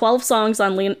itself. The 12 songs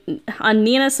on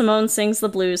Nina Simone Sings the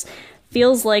Blues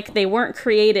feels like they weren't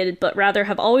created, but rather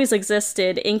have always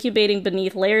existed, incubating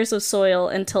beneath layers of soil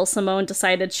until Simone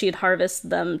decided she'd harvest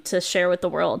them to share with the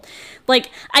world. Like,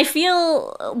 I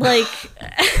feel like...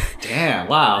 Damn,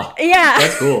 wow. Yeah.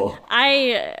 That's cool.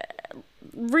 I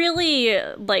really,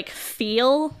 like,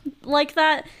 feel like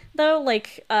that, though.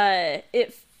 Like,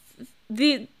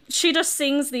 she just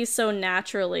sings these so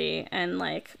naturally and,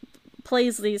 like,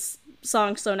 plays these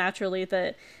songs so naturally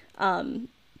that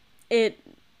it...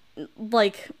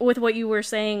 like with what you were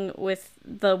saying with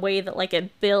the way that like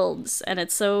it builds and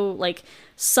it's so like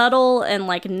subtle and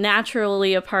like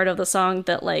naturally a part of the song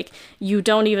that like you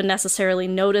don't even necessarily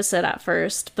notice it at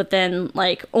first, but then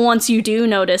like once you do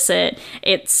notice it,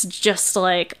 it's just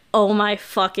like, oh my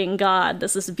fucking god,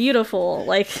 this is beautiful.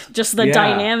 Like just the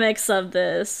dynamics of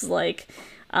this, like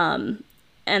and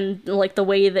like the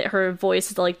way that her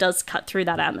voice like does cut through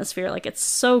that atmosphere, like it's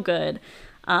so good.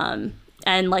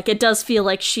 And, like, it does feel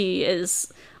like she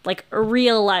is, like,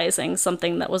 realizing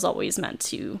something that was always meant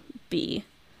to be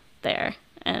there.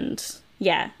 And,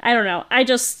 yeah, I don't know. I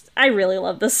really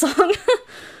love this song.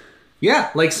 Yeah,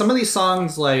 like, some of these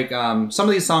songs, like, some of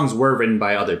these songs were written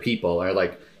by other people, or,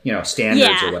 like, you know,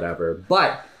 standards or whatever.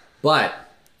 But,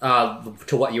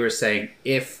 to what you were saying,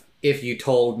 if you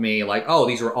told me, like, oh,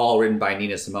 these were all written by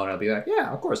Nina Simone, I'd be like,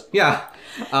 yeah, of course, yeah.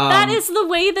 That is the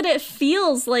way that it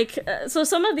feels like. So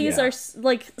some of these are,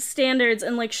 like, standards,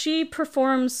 and, like, she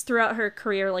performs throughout her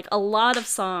career, like, a lot of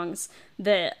songs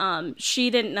that she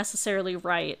didn't necessarily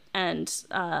write, and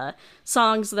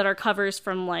songs that are covers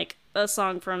from, like, a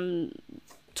song from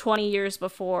 20 years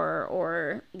before,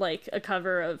 or, like, a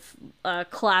cover of a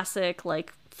classic,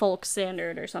 like, folk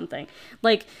standard or something.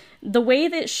 Like, the way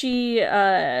that she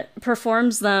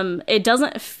performs them, it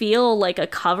doesn't feel like a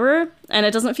cover, and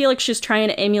it doesn't feel like she's trying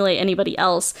to emulate anybody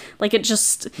else. Like, it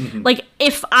just, like,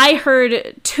 if I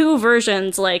heard two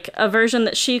versions, like a version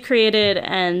that she created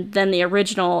and then the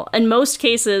original, in most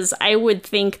cases, I would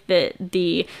think that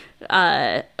the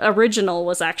original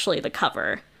was actually the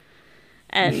cover.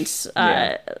 And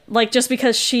like, just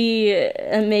because she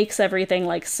makes everything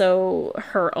like so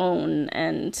her own,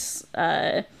 and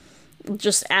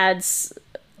just adds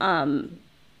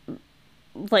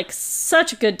like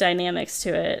such good dynamics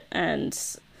to it, and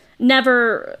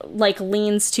never like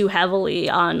leans too heavily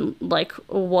on like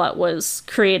what was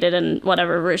created in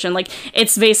whatever version. Like,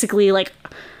 it's basically like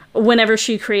whenever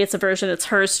she creates a version, it's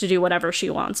hers to do whatever she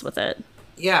wants with it.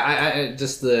 Yeah, I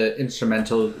just the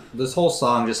instrumental. This whole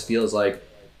song just feels like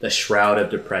the shroud of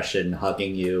depression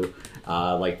hugging you,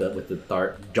 like with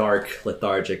the dark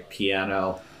lethargic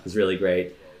piano is really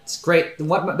great. It's great.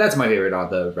 That's my favorite on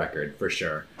the record for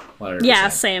sure. 100%. Yeah,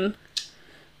 same.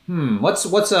 What's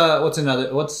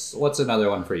another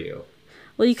one for you?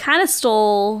 Well, you kind of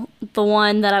stole the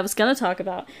one that I was gonna talk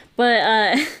about,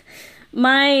 but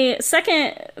my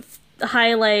second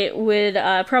highlight would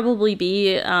probably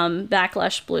be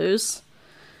Backlash Blues.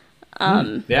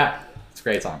 Yeah, it's a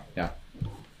great song.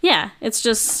 Yeah, it's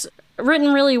just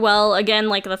written really well. Again,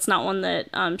 like, that's not one that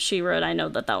she wrote. I know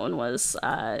that one was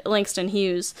Langston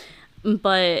Hughes,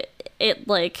 but it,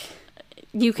 like,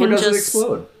 you can just... Or does it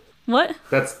explode? What?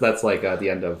 That's like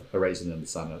the end of A Raisin in the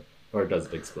Sun, or does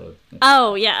it explode?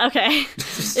 Oh, yeah, okay.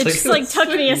 It just, like, took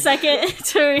me a second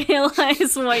to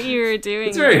realize what you were doing.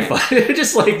 It's very fun. It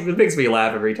just, like, it makes me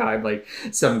laugh every time, like,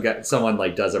 someone,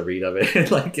 like, does a read of it, and,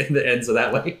 like, in the end, so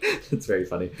that way, it's very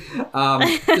funny.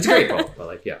 It's a great poem, but,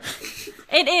 like, yeah.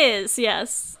 It is,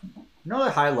 yes.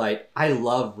 Another highlight, I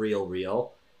love Real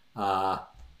Real.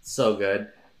 So good.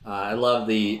 I love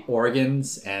the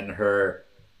organs and her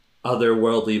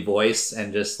otherworldly voice,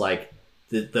 and just, like,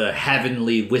 the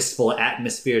heavenly, wistful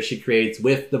atmosphere she creates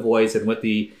with the voice and with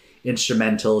the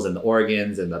instrumentals and the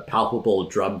organs and the palpable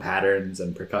drum patterns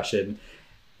and percussion.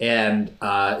 And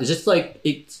it's just like,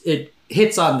 it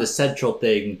hits on the central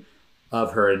thing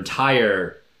of her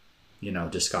entire,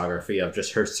 discography, of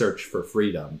just her search for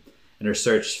freedom and her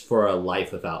search for a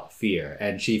life without fear.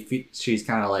 And she's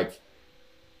kind of like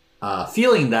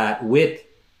feeling that with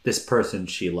this person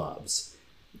she loves,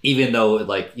 even though,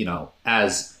 like,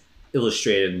 as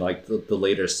illustrated in, like, the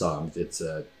later songs, it's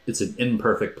an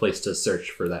imperfect place to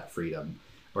search for that freedom,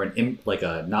 or a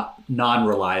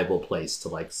non-reliable place to,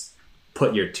 like,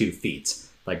 put your 2 feet,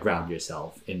 like, ground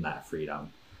yourself in that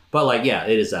freedom. But, like, yeah,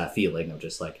 it is that feeling of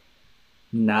just, like,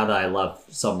 now that I love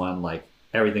someone, like,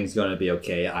 everything's going to be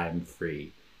okay, I'm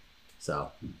free.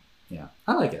 So, yeah,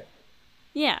 I like it.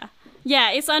 Yeah,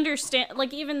 it's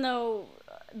like, even though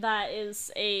that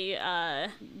is a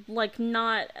like,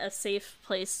 not a safe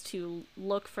place to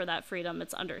look for that freedom,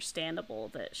 it's understandable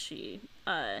that she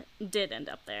did end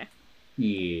up there.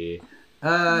 Yeah.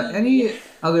 Any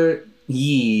other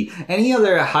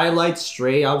highlights,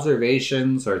 stray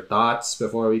observations, or thoughts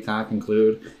before we kind of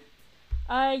conclude?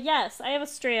 Yes, I have a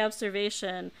stray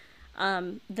observation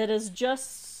that is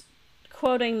just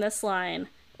quoting this line: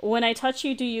 "When I touch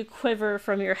you, do you quiver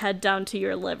from your head down to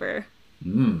your liver?"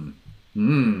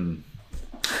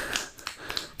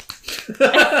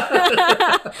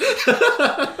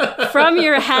 From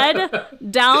your head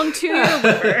down to your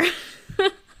liver.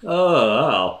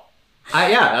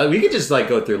 We could just, like,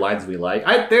 go through lines we like.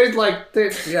 It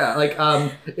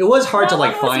was hard to,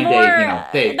 like, find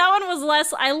that one was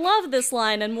less, I love this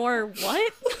line, and more,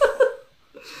 what?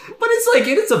 But it's, like,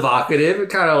 it's evocative. It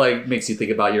kind of, like, makes you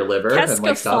think about your liver and,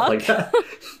 like, stuff like that.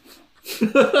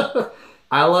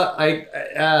 I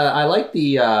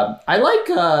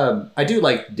do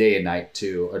like Day and Night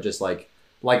too, or just like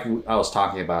I was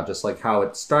talking about, just like how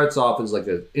it starts off as like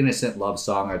an innocent love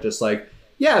song, or just like,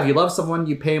 yeah, if you love someone,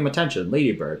 you pay him attention,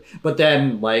 Ladybird. But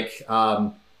then, like,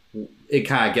 it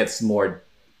kind of gets more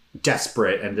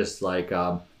desperate and just like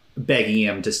begging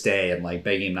him to stay and, like,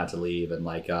 begging him not to leave, and,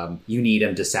 like, you need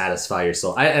him to satisfy your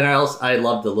soul. I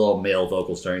love the little male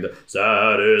vocals during the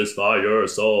 "satisfy your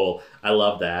soul." I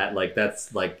love that. Like,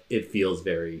 that's, like, it feels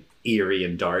very eerie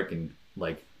and dark and,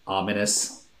 like,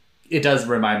 ominous. It does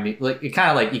remind me, like, it kind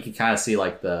of, like, you can kind of see,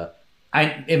 like,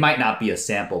 it might not be a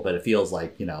sample, but it feels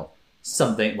like,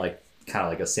 something like kind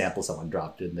of like a sample someone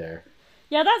dropped in there.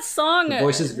 Yeah, that song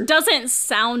doesn't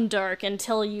sound dark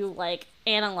until you, like,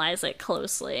 analyze it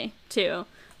closely too.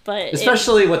 But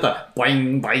especially with the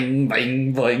boing boing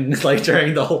boing boing, like,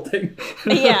 during the whole thing.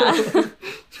 Yeah.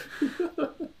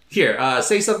 Here,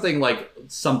 say something like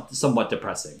somewhat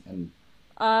depressing. And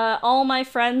all my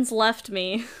friends left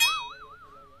me.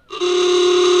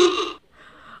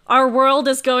 Our world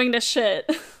is going to shit.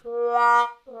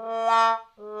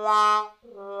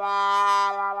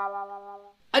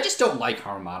 I just don't like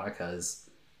harmonicas.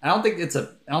 I don't think it's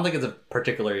a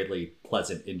particularly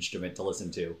pleasant instrument to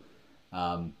listen to,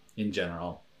 in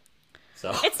general.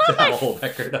 So It's not to have my a whole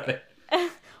record of it.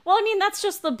 Well, I mean, that's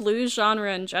just the blues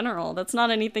genre in general. That's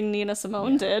not anything Nina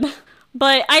Simone did.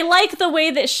 But I like the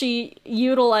way that she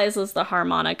utilizes the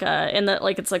harmonica and that,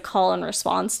 like, it's a call and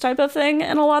response type of thing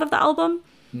in a lot of the album.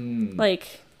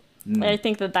 I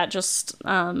think that just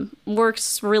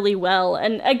works really well.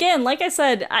 And again, like I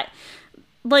said,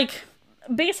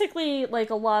 basically, like,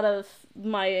 a lot of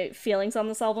my feelings on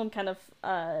this album kind of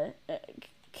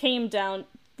came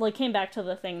back to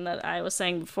the thing that I was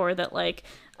saying before, that, like,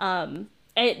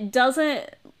 it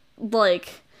doesn't,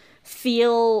 like,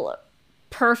 feel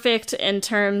perfect in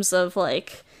terms of,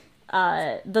 like,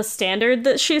 the standard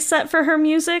that she set for her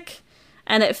music,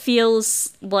 and it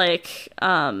feels like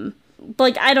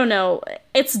I don't know,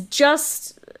 it's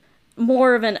just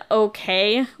more of an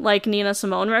okay, like, Nina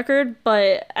Simone record,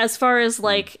 but as far as,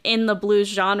 like, in the blues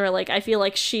genre, like, I feel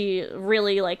like she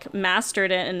really, like,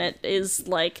 mastered it, and it is,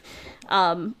 like,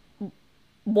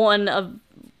 one of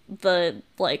the,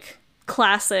 like,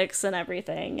 classics and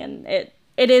everything, and it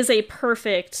is a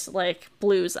perfect, like,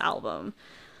 blues album.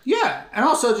 Yeah, and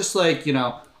also just, like, you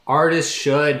know, artists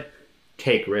should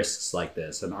take risks like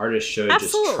this, and artists should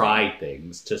Absolutely. just try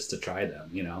things just to try them,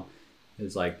 you know?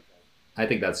 It's like, I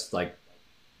think that's, like,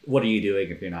 what are you doing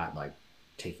if you're not, like,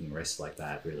 taking risks like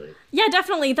that, really? Yeah,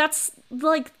 definitely. That's,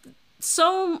 like,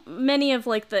 so many of,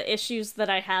 like, the issues that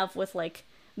I have with, like,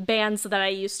 bands that I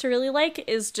used to really like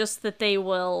is just that they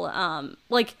will,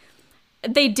 like,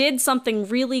 they did something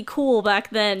really cool back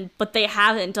then, but they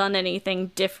haven't done anything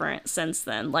different since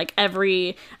then. Like,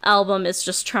 every album is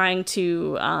just trying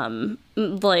to,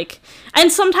 like,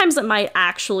 and sometimes it might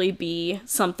actually be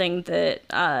something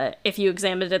that, if you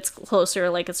examine it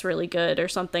closer, like, it's really good or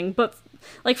something. But,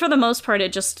 like, for the most part,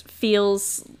 it just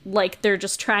feels like they're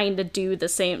just trying to do the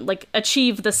same, like,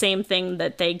 achieve the same thing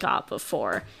that they got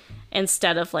before,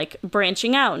 instead of, like,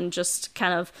 branching out and just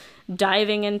kind of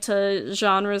diving into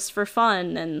genres for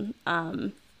fun and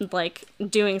like,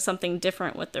 doing something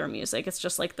different with their music. It's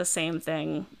just, like, the same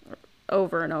thing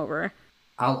over and over.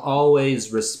 I'll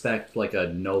always respect, like, a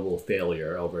noble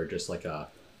failure over just, like, a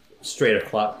straight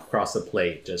across the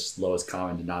plate, just lowest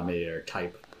common denominator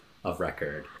type of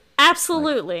record.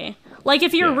 Absolutely. Like,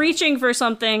 if you're reaching for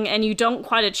something and you don't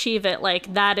quite achieve it,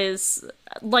 like, that is,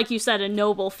 like you said, a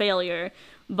noble failure.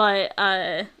 But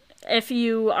if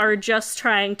you are just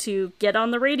trying to get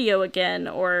on the radio again,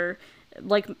 or,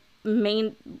 like,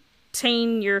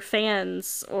 maintain your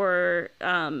fans, or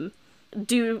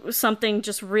do something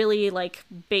just really, like,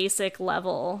 basic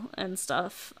level and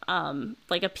stuff,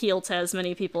 like, appeal to as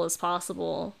many people as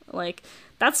possible, like,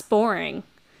 that's boring.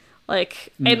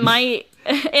 Like, it might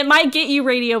get you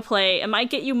radio play, it might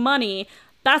get you money,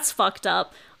 that's fucked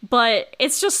up, but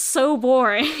it's just so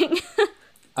boring.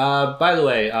 By the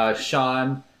way,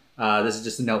 Sean, this is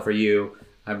just a note for you.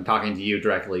 I'm talking to you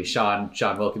directly, Sean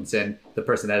Wilkinson, the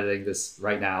person editing this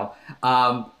right now.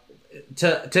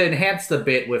 To enhance the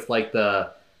bit with, like,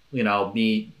 the, you know,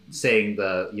 me saying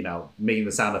the, you know, making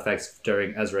the sound effects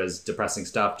during Ezra's depressing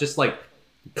stuff, just, like,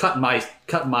 cut my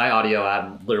audio out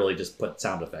and literally just put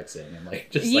sound effects in, and, like,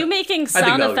 just, you, like, making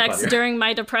sound effects during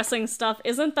my depressing stuff,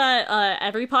 isn't that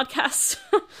every podcast?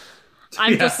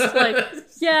 I'm just like,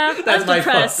 yeah, that's I'm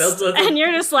depressed. And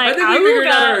you're just like, I think we figured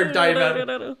out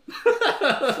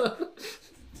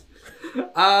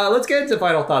our let's get into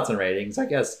final thoughts and ratings, I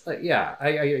guess.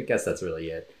 I guess that's really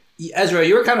it. Ezra,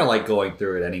 you were kind of, like, going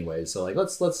through it anyway, so, like,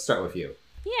 let's start with you.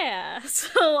 Yeah,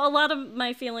 so a lot of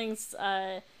my feelings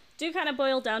do kind of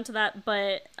boil down to that,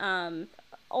 but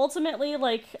ultimately,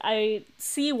 like, I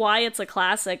see why it's a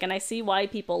classic, and I see why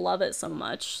people love it so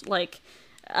much. Like,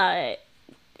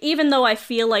 even though I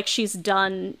feel like she's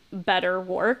done better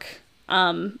work,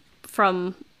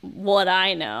 from what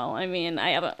I know. I mean, I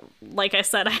haven't, like I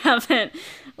said, I haven't,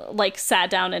 like, sat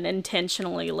down and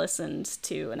intentionally listened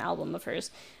to an album of hers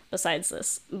besides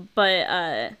this.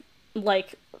 But,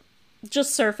 like,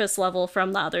 just surface level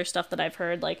from the other stuff that I've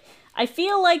heard, like, I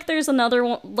feel like there's another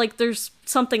one, like, there's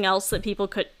something else that people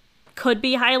could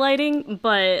be highlighting,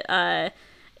 but,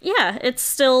 yeah, it's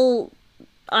still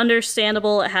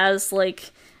understandable. It has,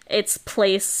 like, its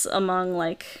place among,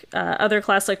 like, other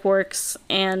classic works,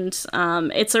 and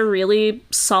it's a really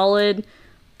solid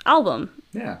album.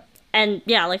 Yeah. And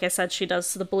yeah, like I said, she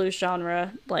does the blues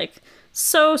genre, like,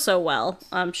 so well.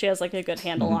 She has, like, a good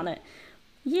handle on it.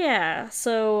 Yeah,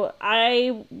 so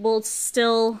I will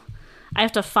still. I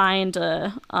have to find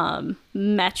a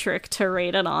metric to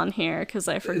rate it on here because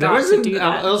I forgot to do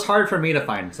that. It was hard for me to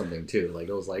find something too. Like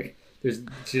it was like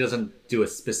she doesn't do a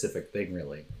specific thing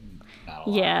really. Not a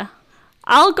lot. Yeah,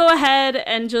 I'll go ahead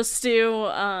and just do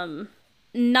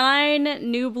 9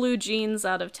 New Blue Jeans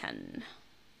out of 10.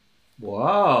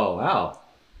 Whoa! Wow.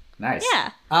 Nice. Yeah,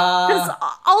 because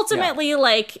ultimately,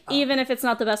 like, even if it's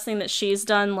not the best thing that she's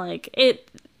done, like it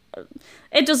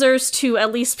deserves to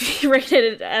at least be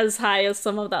rated as high as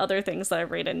some of the other things that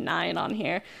I've rated 9 on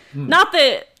here. Not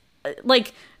that,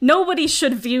 like, nobody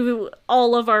should view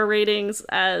all of our ratings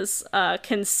as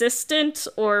consistent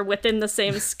or within the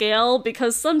same scale,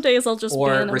 because some days I'll just be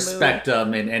in a respect mood.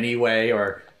 them in any way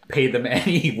or pay them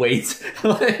any weight.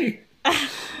 Like...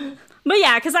 But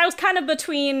yeah, because I was kind of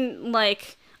between,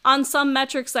 like, on some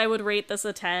metrics I would rate this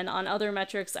a 10, on other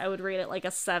metrics I would rate it like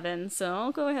a 7, so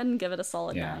I'll go ahead and give it a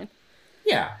solid 9.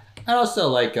 Yeah, and also,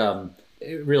 like,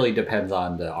 it really depends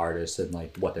on the artist and,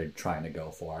 like, what they're trying to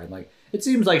go for. And, like, it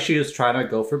seems like she was trying to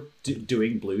go for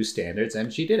doing blues standards,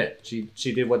 and she did it.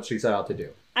 She did what she set out to do.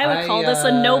 I would call this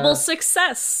a noble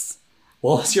success.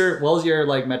 What was your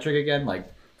like, metric again?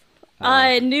 Like,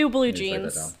 New Blue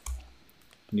Jeans.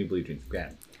 New Blue Jeans, yeah.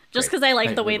 Just because I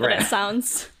like the way that it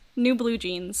sounds. New Blue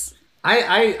Jeans.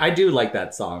 I do like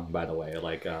that song, by the way.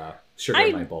 Like, Sugar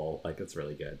in My Bowl. Like, it's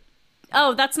really good.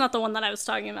 Oh, that's not the one that I was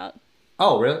talking about.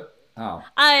 Oh, really? Oh.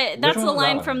 That's the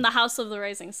line from The House of the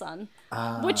Rising Sun.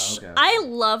 Which, okay. I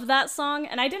love that song,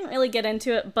 and I didn't really get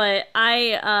into it, but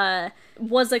I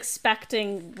was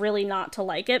expecting really not to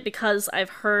like it, because I've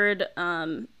heard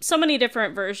so many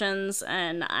different versions,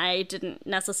 and I didn't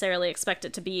necessarily expect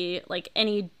it to be, like,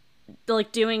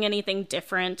 doing anything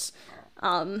different.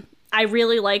 I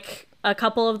really like a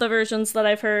couple of the versions that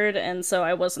I've heard, and so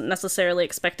I wasn't necessarily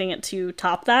expecting it to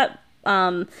top that.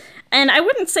 And I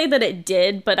wouldn't say that it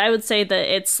did, but I would say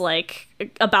that it's, like,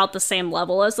 about the same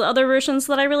level as the other versions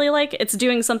that I really like. It's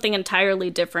doing something entirely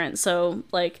different, so,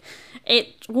 like,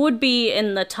 it would be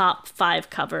in the top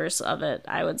 5 covers of it,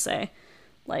 I would say.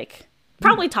 Like,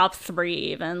 probably top 3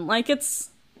 even. Like, it's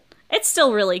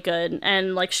still really good,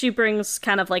 and, like, she brings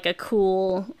kind of, like, a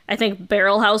cool, I think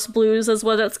Barrel House Blues is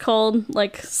what it's called,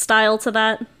 like, style to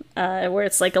that. Where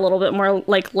it's, like, a little bit more,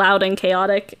 like, loud and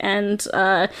chaotic, and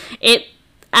it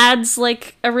adds,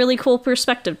 like, a really cool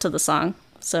perspective to the song.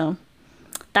 So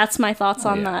that's my thoughts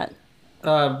on that.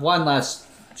 One last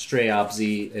stray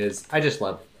obzy is I just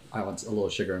love I Want a Little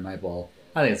Sugar in My Bowl.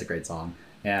 I think it's a great song.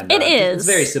 And it is. It's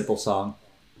a very simple song.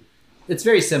 It's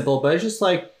very simple, but it's just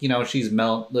like, you know, she's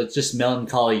just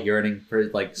melancholy yearning for,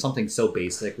 like, something so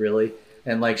basic, really.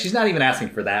 And, like, she's not even asking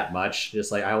for that much.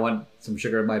 Just like, I want some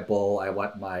sugar in my bowl. I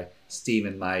want my steam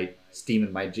in my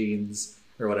jeans,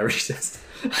 or whatever she says.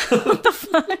 What the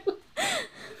fuck?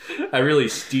 I really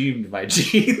steamed my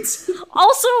jeans.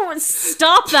 Also,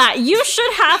 stop that. You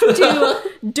should have to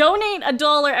donate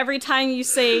 $1 every time you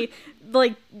say,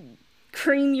 like,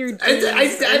 cream your jeans.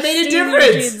 I made a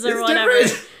difference. Or whatever.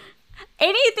 Different.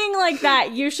 Anything like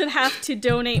that, you should have to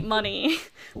donate money.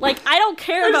 Like, I don't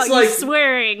care about you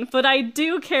swearing, but I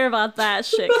do care about that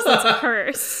shit, because it's a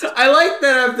curse. I like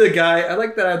that I'm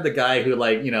the guy who,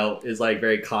 like, you know, is, like,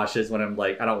 very cautious when I'm,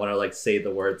 like, I don't want to, like, say the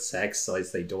word sex, so I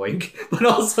say doink. But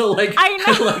also, like, I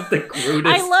like the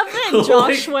crudest. I love that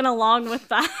Josh went along with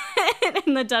that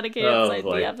in the dedicated side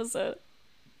of the episode.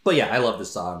 But yeah, I love this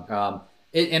song.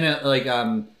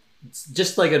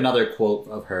 Just, like, another quote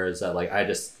of hers that, like, I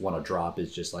just want to drop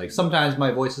is just, like, sometimes my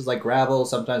voice is like gravel,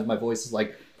 sometimes my voice is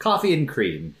like coffee and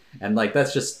cream. And, like,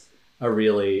 that's just a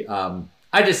really,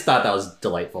 I just thought that was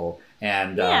delightful.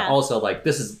 And also, like,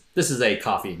 this is a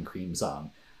coffee and cream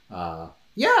song.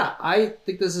 I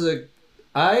think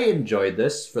I enjoyed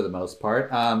this for the most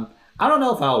part. I don't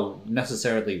know if I'll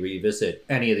necessarily revisit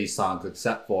any of these songs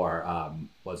except for,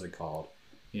 what's it called?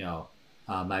 You know,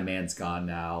 My Man's Gone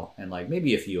Now, and, like,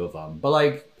 maybe a few of them. But,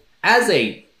 like, as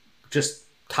a just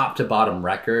top to bottom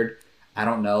record, I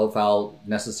don't know if I'll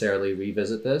necessarily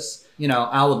revisit this. You know,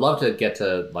 I would love to get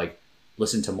to, like,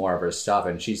 listen to more of her stuff,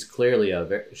 and she's clearly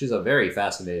she's a very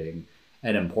fascinating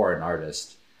and important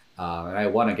artist. And I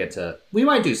want to get to, we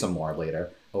might do some more later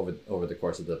over the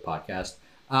course of the podcast.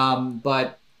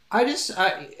 But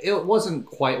it wasn't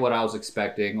quite what I was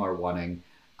expecting or wanting.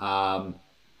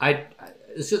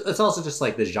 It's also just,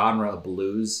 like, the genre of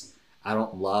blues I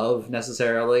don't love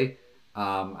necessarily.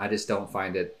 I just don't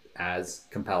find it as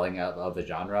compelling of a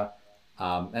genre.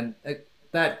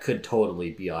 That could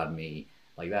totally be on me.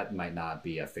 Like, that might not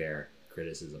be a fair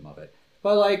criticism of it.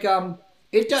 But, like,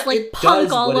 it's like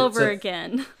punk all over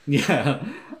again. Yeah.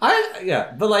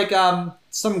 But, like,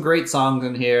 some great songs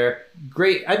in here.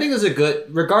 Great. I think this is a good,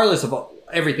 regardless of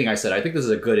everything I said, I think this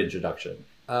is a good introduction.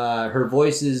 Her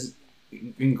voice is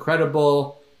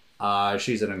incredible.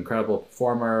 She's an incredible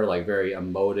performer, like very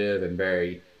emotive and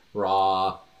very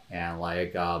raw and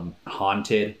like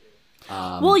haunted.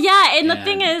 Well, yeah, and the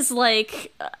thing is,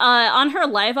 like, on her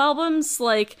live albums,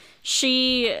 like,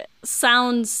 she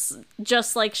sounds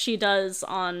just like she does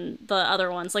on the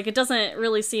other ones. Like, it doesn't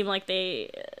really seem like they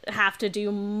have to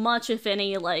do much, if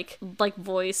any, like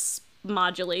voice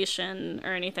modulation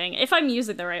or anything. If I'm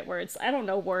using the right words. I don't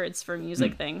know words for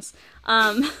music things.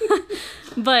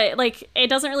 But, like, it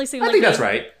doesn't really seem like I think that's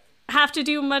right. Have to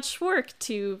do much work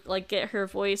to like get her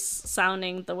voice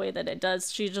sounding the way that it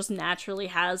does. She just naturally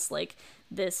has like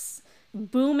this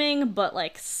booming but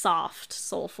like soft,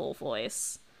 soulful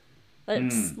voice.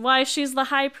 That's why she's the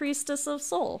high priestess of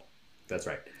soul. That's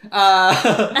right.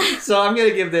 So I'm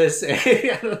gonna give this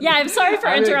yeah, I'm sorry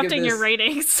for interrupting your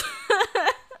ratings.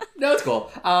 No, it's cool.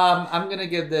 I'm gonna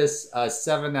give this a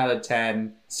 7 out of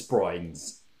 10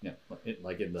 sproings. Yeah,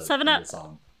 like in the, in the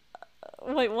song.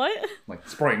 Wait, what? Like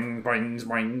spring, spring,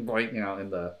 spring, spring,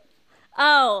 in the...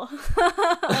 Oh.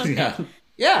 Okay.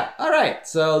 Yeah, all right.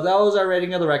 So that was our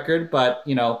rating of the record. But,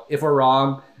 if we're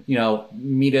wrong,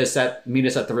 meet us at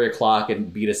 3 o'clock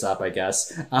and beat us up, I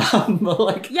guess.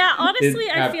 Yeah, honestly,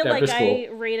 I feel like I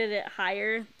rated it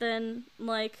higher than,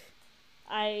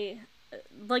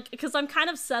 because I'm kind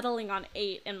of settling on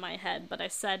 8 in my head, but I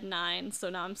said 9,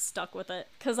 so now I'm stuck with it.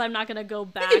 Because I'm not going to go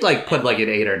back. You could, put, an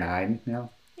 8 or 9,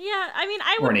 Yeah, I mean,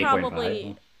 I would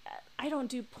probably... I don't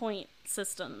do point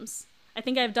systems. I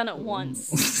think I've done it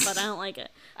once, but I don't like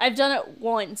it. I've done it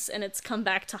once, and it's come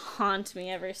back to haunt me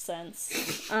ever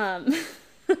since.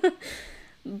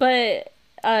 But,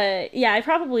 yeah, I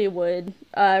probably would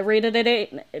rate it at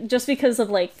 8, just because of,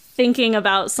 thinking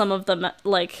about some of the,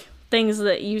 things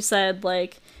that you said, I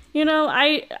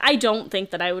don't think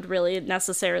that I would really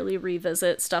necessarily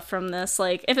revisit stuff from this.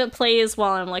 If it plays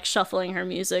while I'm, shuffling her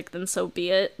music, then so be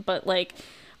it. But,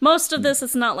 most of this,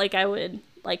 it's not like I would,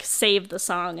 save the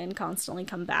song and constantly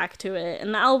come back to it.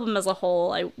 And the album as a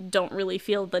whole, I don't really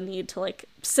feel the need to,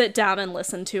 sit down and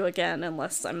listen to again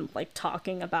unless I'm,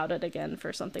 talking about it again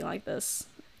for something like this.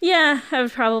 Yeah, I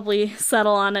would probably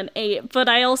settle on an 8. But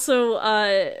I also,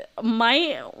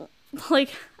 might,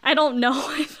 I don't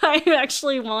know if I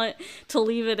actually want to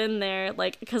leave it in there,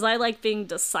 because I like being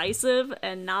decisive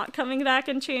and not coming back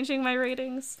and changing my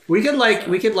ratings. We could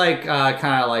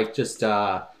just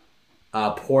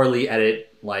poorly edit,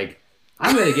 I'm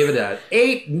going to give it a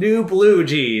 8 new blue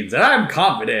jeans, and I'm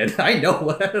confident. I know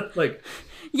what,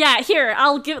 Yeah, here,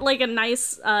 I'll give a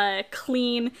nice,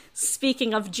 clean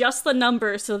speaking of just the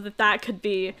number so that could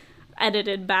be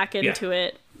edited back into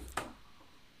it.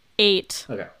 8.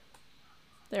 Okay.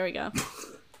 There we go.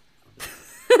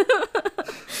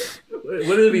 Wouldn't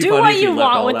it be Do funny what if you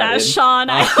want with that that, Sean.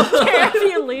 I don't care if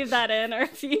you leave that in or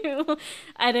if you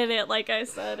edit it like I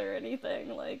said or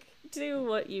anything. Do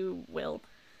what you will.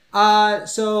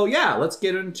 So yeah, let's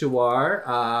get into our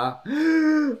I've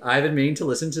been meaning to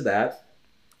listen to that.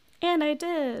 And I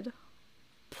did.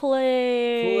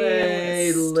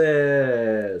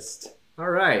 Playlist. All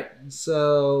right.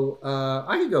 So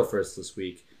I can go first this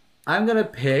week. I'm gonna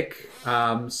pick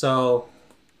Nina Simone,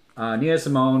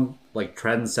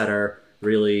 trendsetter,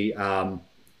 really, and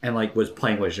was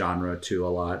playing with genre too a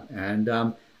lot. And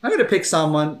I'm gonna pick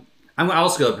someone. I'm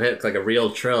also gonna pick a real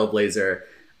trailblazer.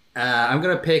 I'm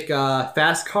gonna pick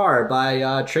 "Fast Car"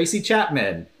 by Tracy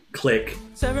Chapman. Click.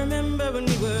 So I remember when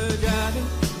we were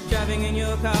driving in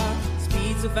your car,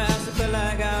 speed so fast I felt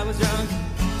like I was drunk.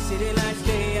 City lights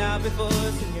day out before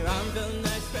us, and your arm felt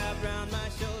nice wrapped around my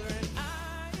shoulder.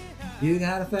 You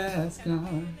got a fast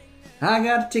car. I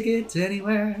got a ticket to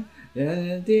anywhere.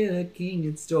 Did a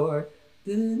convenience store.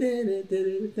 I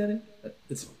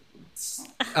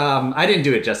didn't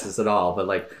do it justice at all, but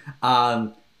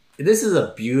this is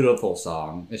a beautiful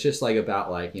song. It's just about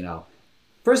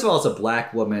first of all, it's a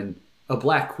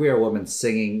black queer woman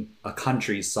singing a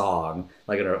country song,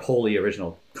 a wholly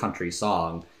original country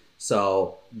song.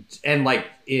 So, and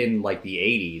in the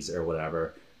 80s or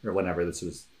whatever, or whenever this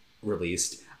was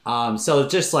released. So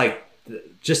just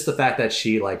the fact that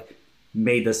she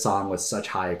made the song with such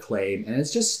high acclaim, and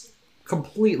it's just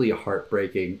completely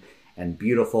heartbreaking and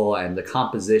beautiful, and the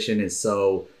composition is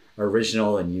so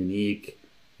original and unique,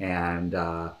 and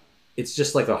it's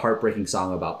just a heartbreaking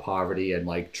song about poverty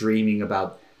and dreaming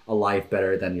about a life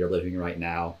better than you're living right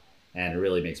now, and it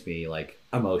really makes me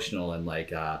emotional, and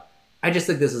I just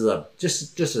think this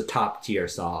is just a top tier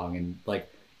song, and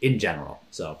in general.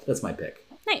 So that's my pick.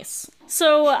 Nice.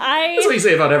 So That's what you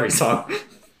say about every song.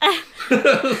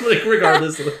 Like,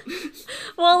 regardless of...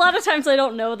 Well, a lot of times I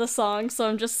don't know the song, so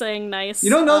I'm just saying nice. You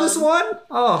don't know this one?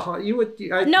 Oh, you would...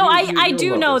 I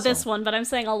do know this one, but I'm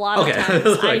saying a lot of times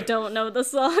Like... I don't know the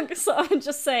song, so I'm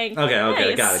just saying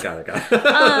Okay, nice. got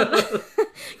it.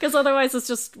 Because otherwise it's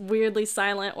just weirdly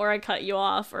silent, or I cut you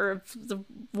off, or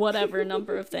whatever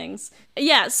number of things.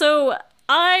 Yeah, so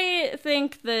I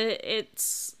think that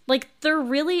it's, like, there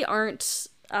really aren't,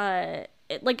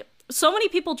 like, so many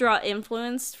people draw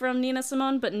influence from Nina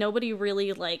Simone, but nobody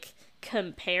really, like,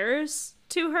 compares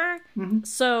to her. Mm-hmm.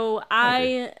 So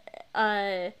I,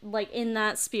 like, in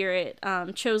that spirit,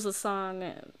 chose a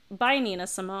song by Nina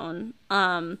Simone.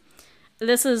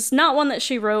 This is not one that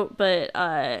she wrote, but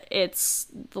it's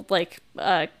like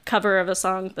a cover of a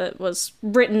song that was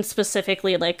written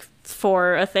specifically like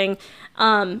for a thing.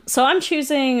 So I'm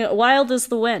choosing "Wild as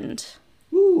the Wind."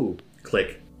 Ooh,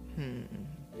 click.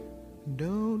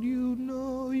 Don't you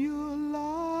know your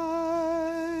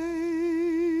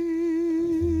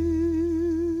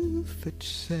life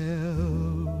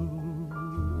itself?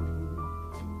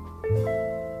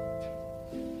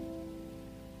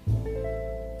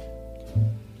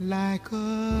 Like a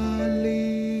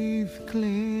leaf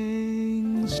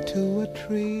clings to a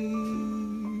tree.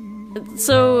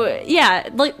 So yeah,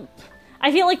 like,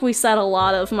 I feel like we said a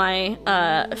lot of my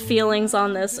feelings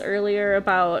on this earlier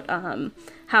about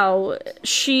how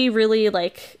she really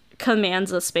like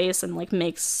commands a space and like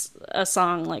makes a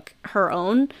song like her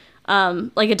own.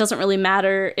 Like, it doesn't really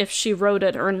matter if she wrote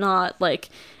it or not. Like,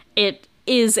 it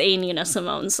is a Nina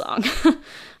Simone song.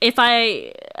 If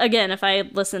I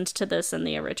listened to this in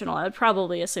the original, I would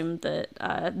probably assume that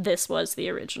this was the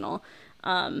original.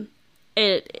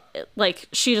 It like,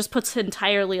 she just puts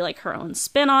entirely like her own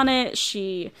spin on it.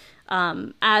 She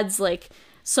adds like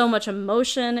so much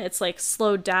emotion. It's like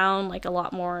slowed down, like a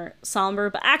lot more somber,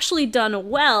 but actually done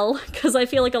well, because I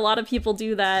feel like a lot of people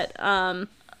do that. And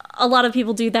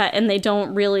they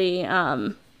don't really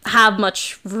have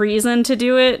much reason to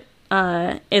do it.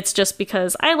 It's just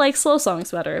because I like slow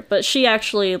songs better. But she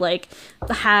actually like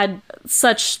had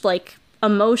such like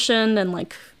emotion and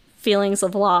like feelings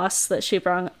of loss that she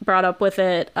brought up with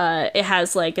it. It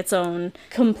has like its own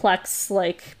complex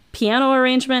like piano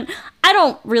arrangement. I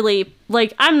don't really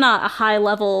like, I'm not a high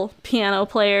level piano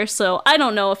player, so I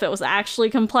don't know if it was actually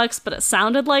complex, but it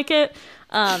sounded like it.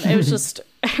 It was just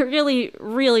really,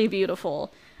 really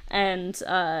beautiful. And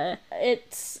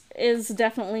it is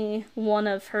definitely one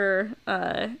of her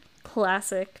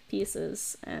classic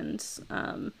pieces. And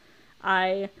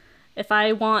if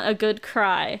I want a good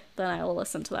cry, then I will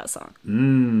listen to that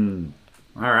song.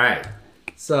 All right.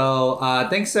 So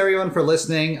thanks everyone for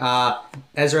listening.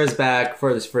 Ezra's back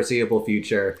for this foreseeable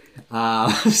future.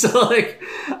 So like,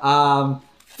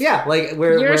 yeah, like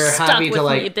we're happy to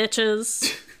like me,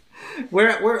 bitches.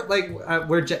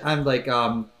 I'm like,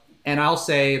 and I'll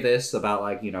say this about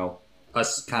like, you know,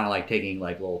 us kind of like taking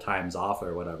like little times off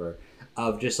or whatever,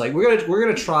 of just like we're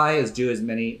gonna try do as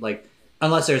many, like,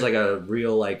 unless there's like a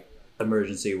real like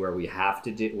emergency where we have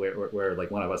to do where like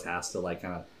one of us has to like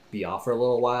kind of be off for a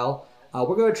little while.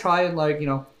 We're gonna try and like, you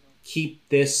know, keep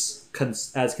this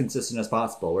as consistent as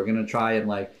possible. We're gonna try and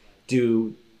like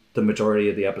do the majority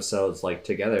of the episodes like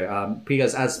together,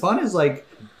 because as fun as like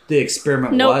the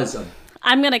experiment was.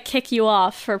 I'm gonna kick you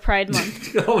off for Pride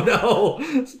Month. Oh no!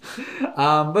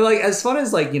 But like, as fun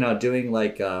as like, you know, doing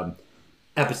like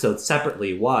episodes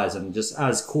separately was, and just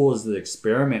as cool as the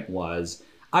experiment was,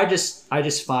 I just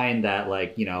find that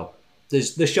like, you know,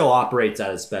 the show operates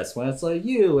at its best when it's like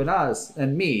you and us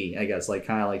and me, I guess, like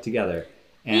kind of like together.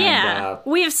 And,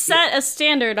 we've set a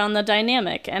standard on the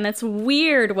dynamic, and it's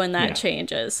weird when that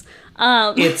changes.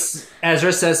 It's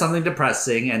Ezra says something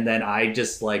depressing, and then I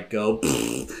just like go,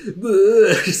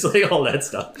 just like all that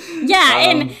stuff. Yeah,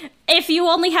 and if you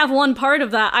only have one part of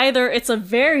that, either it's a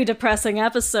very depressing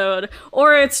episode,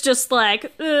 or it's just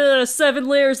like 7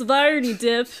 layers of irony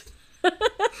dip.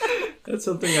 That's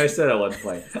something I said at one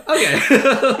point. Okay.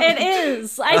 It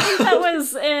is. I think that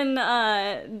was in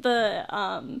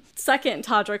the second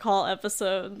Todrick Hall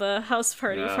episode, the House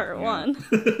Party Part 1.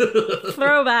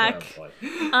 Throwback.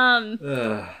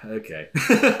 Okay.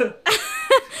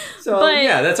 So,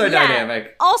 yeah, that's our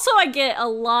dynamic. Also, I get a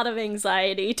lot of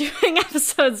anxiety doing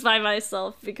episodes by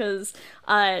myself because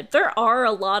there are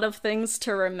a lot of things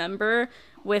to remember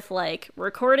with, like,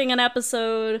 recording an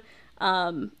episode,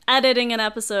 editing an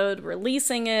episode,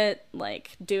 releasing it,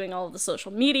 like doing all of the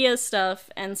social media stuff,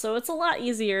 and so it's a lot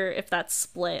easier if that's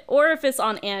split, or if it's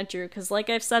on Andrew, because like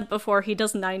I've said before, he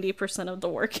does 90% of the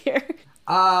work here.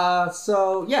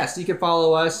 So yes, you can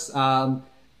follow us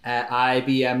at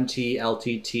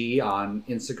IBMTLTT on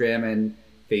Instagram and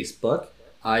Facebook.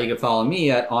 You can follow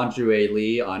me at Andrew A.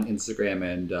 Lee on Instagram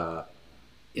and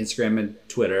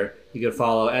Twitter. You can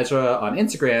follow Ezra on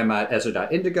Instagram at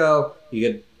Ezra.indigo. You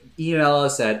can email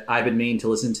us at I've been meaning to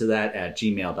listen to that at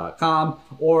gmail.com,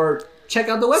 or check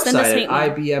out the website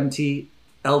at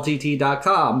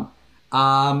ibmtltt.com.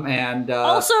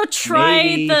 Also try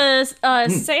maybe... the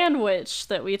sandwich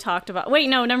that we talked about. Wait,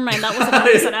 no, never mind. That wasn't a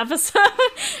recent episode.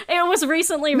 It was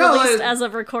recently released as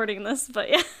of recording this, but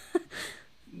yeah.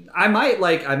 I might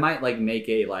make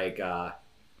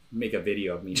a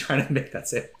video of me trying to make that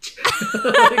sandwich.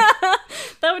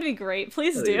 That would be great.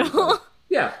 Please do.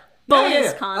 Yeah.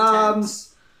 Bonus content.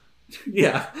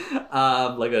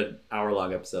 Like an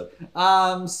hour-long episode.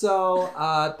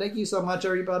 So thank you so much,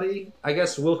 everybody. I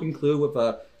guess we'll conclude with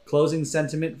a closing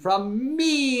sentiment from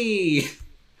me.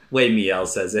 Way Miel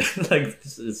says it. Like,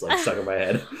 it's like stuck in my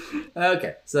head.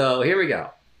 Okay, so here we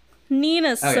go.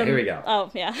 Nina. Okay, here we go. Oh,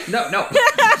 yeah. No.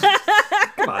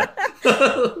 Come on.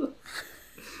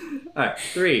 All right,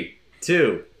 3,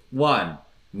 2, 1.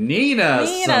 Nina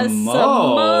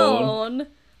Simone.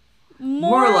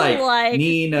 More like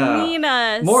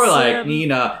Nina. More like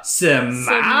Nina Simone.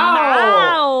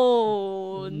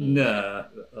 No.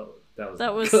 Oh,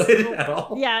 that was good at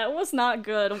all. Yeah, it was not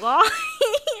good. Why?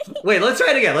 Wait, let's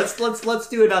try it again. Let's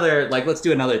do another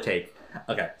take.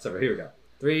 Okay, so here we go.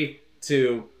 3,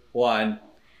 2, 1.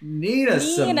 Nina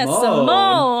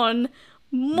Simone.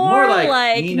 More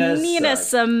like Nina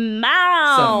Simone.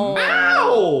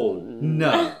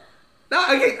 No.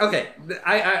 Okay.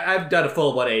 I've done a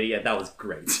full 180, and that was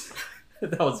great.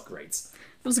 That was great.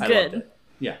 It was good. It.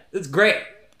 Yeah, it's great.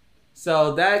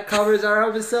 So that covers our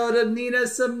episode of Nina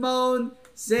Simone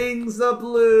Sings the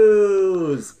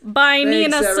Blues. By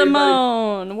Nina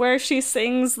Simone, where she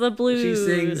sings the blues. She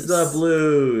sings the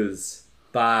blues.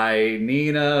 By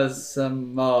Nina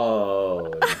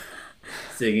Simone.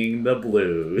 Singing the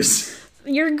blues.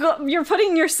 You're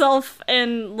putting yourself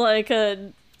in like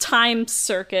a time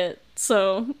circuit,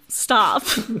 so stop.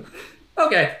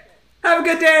 Okay. Have a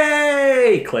good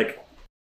day! Click.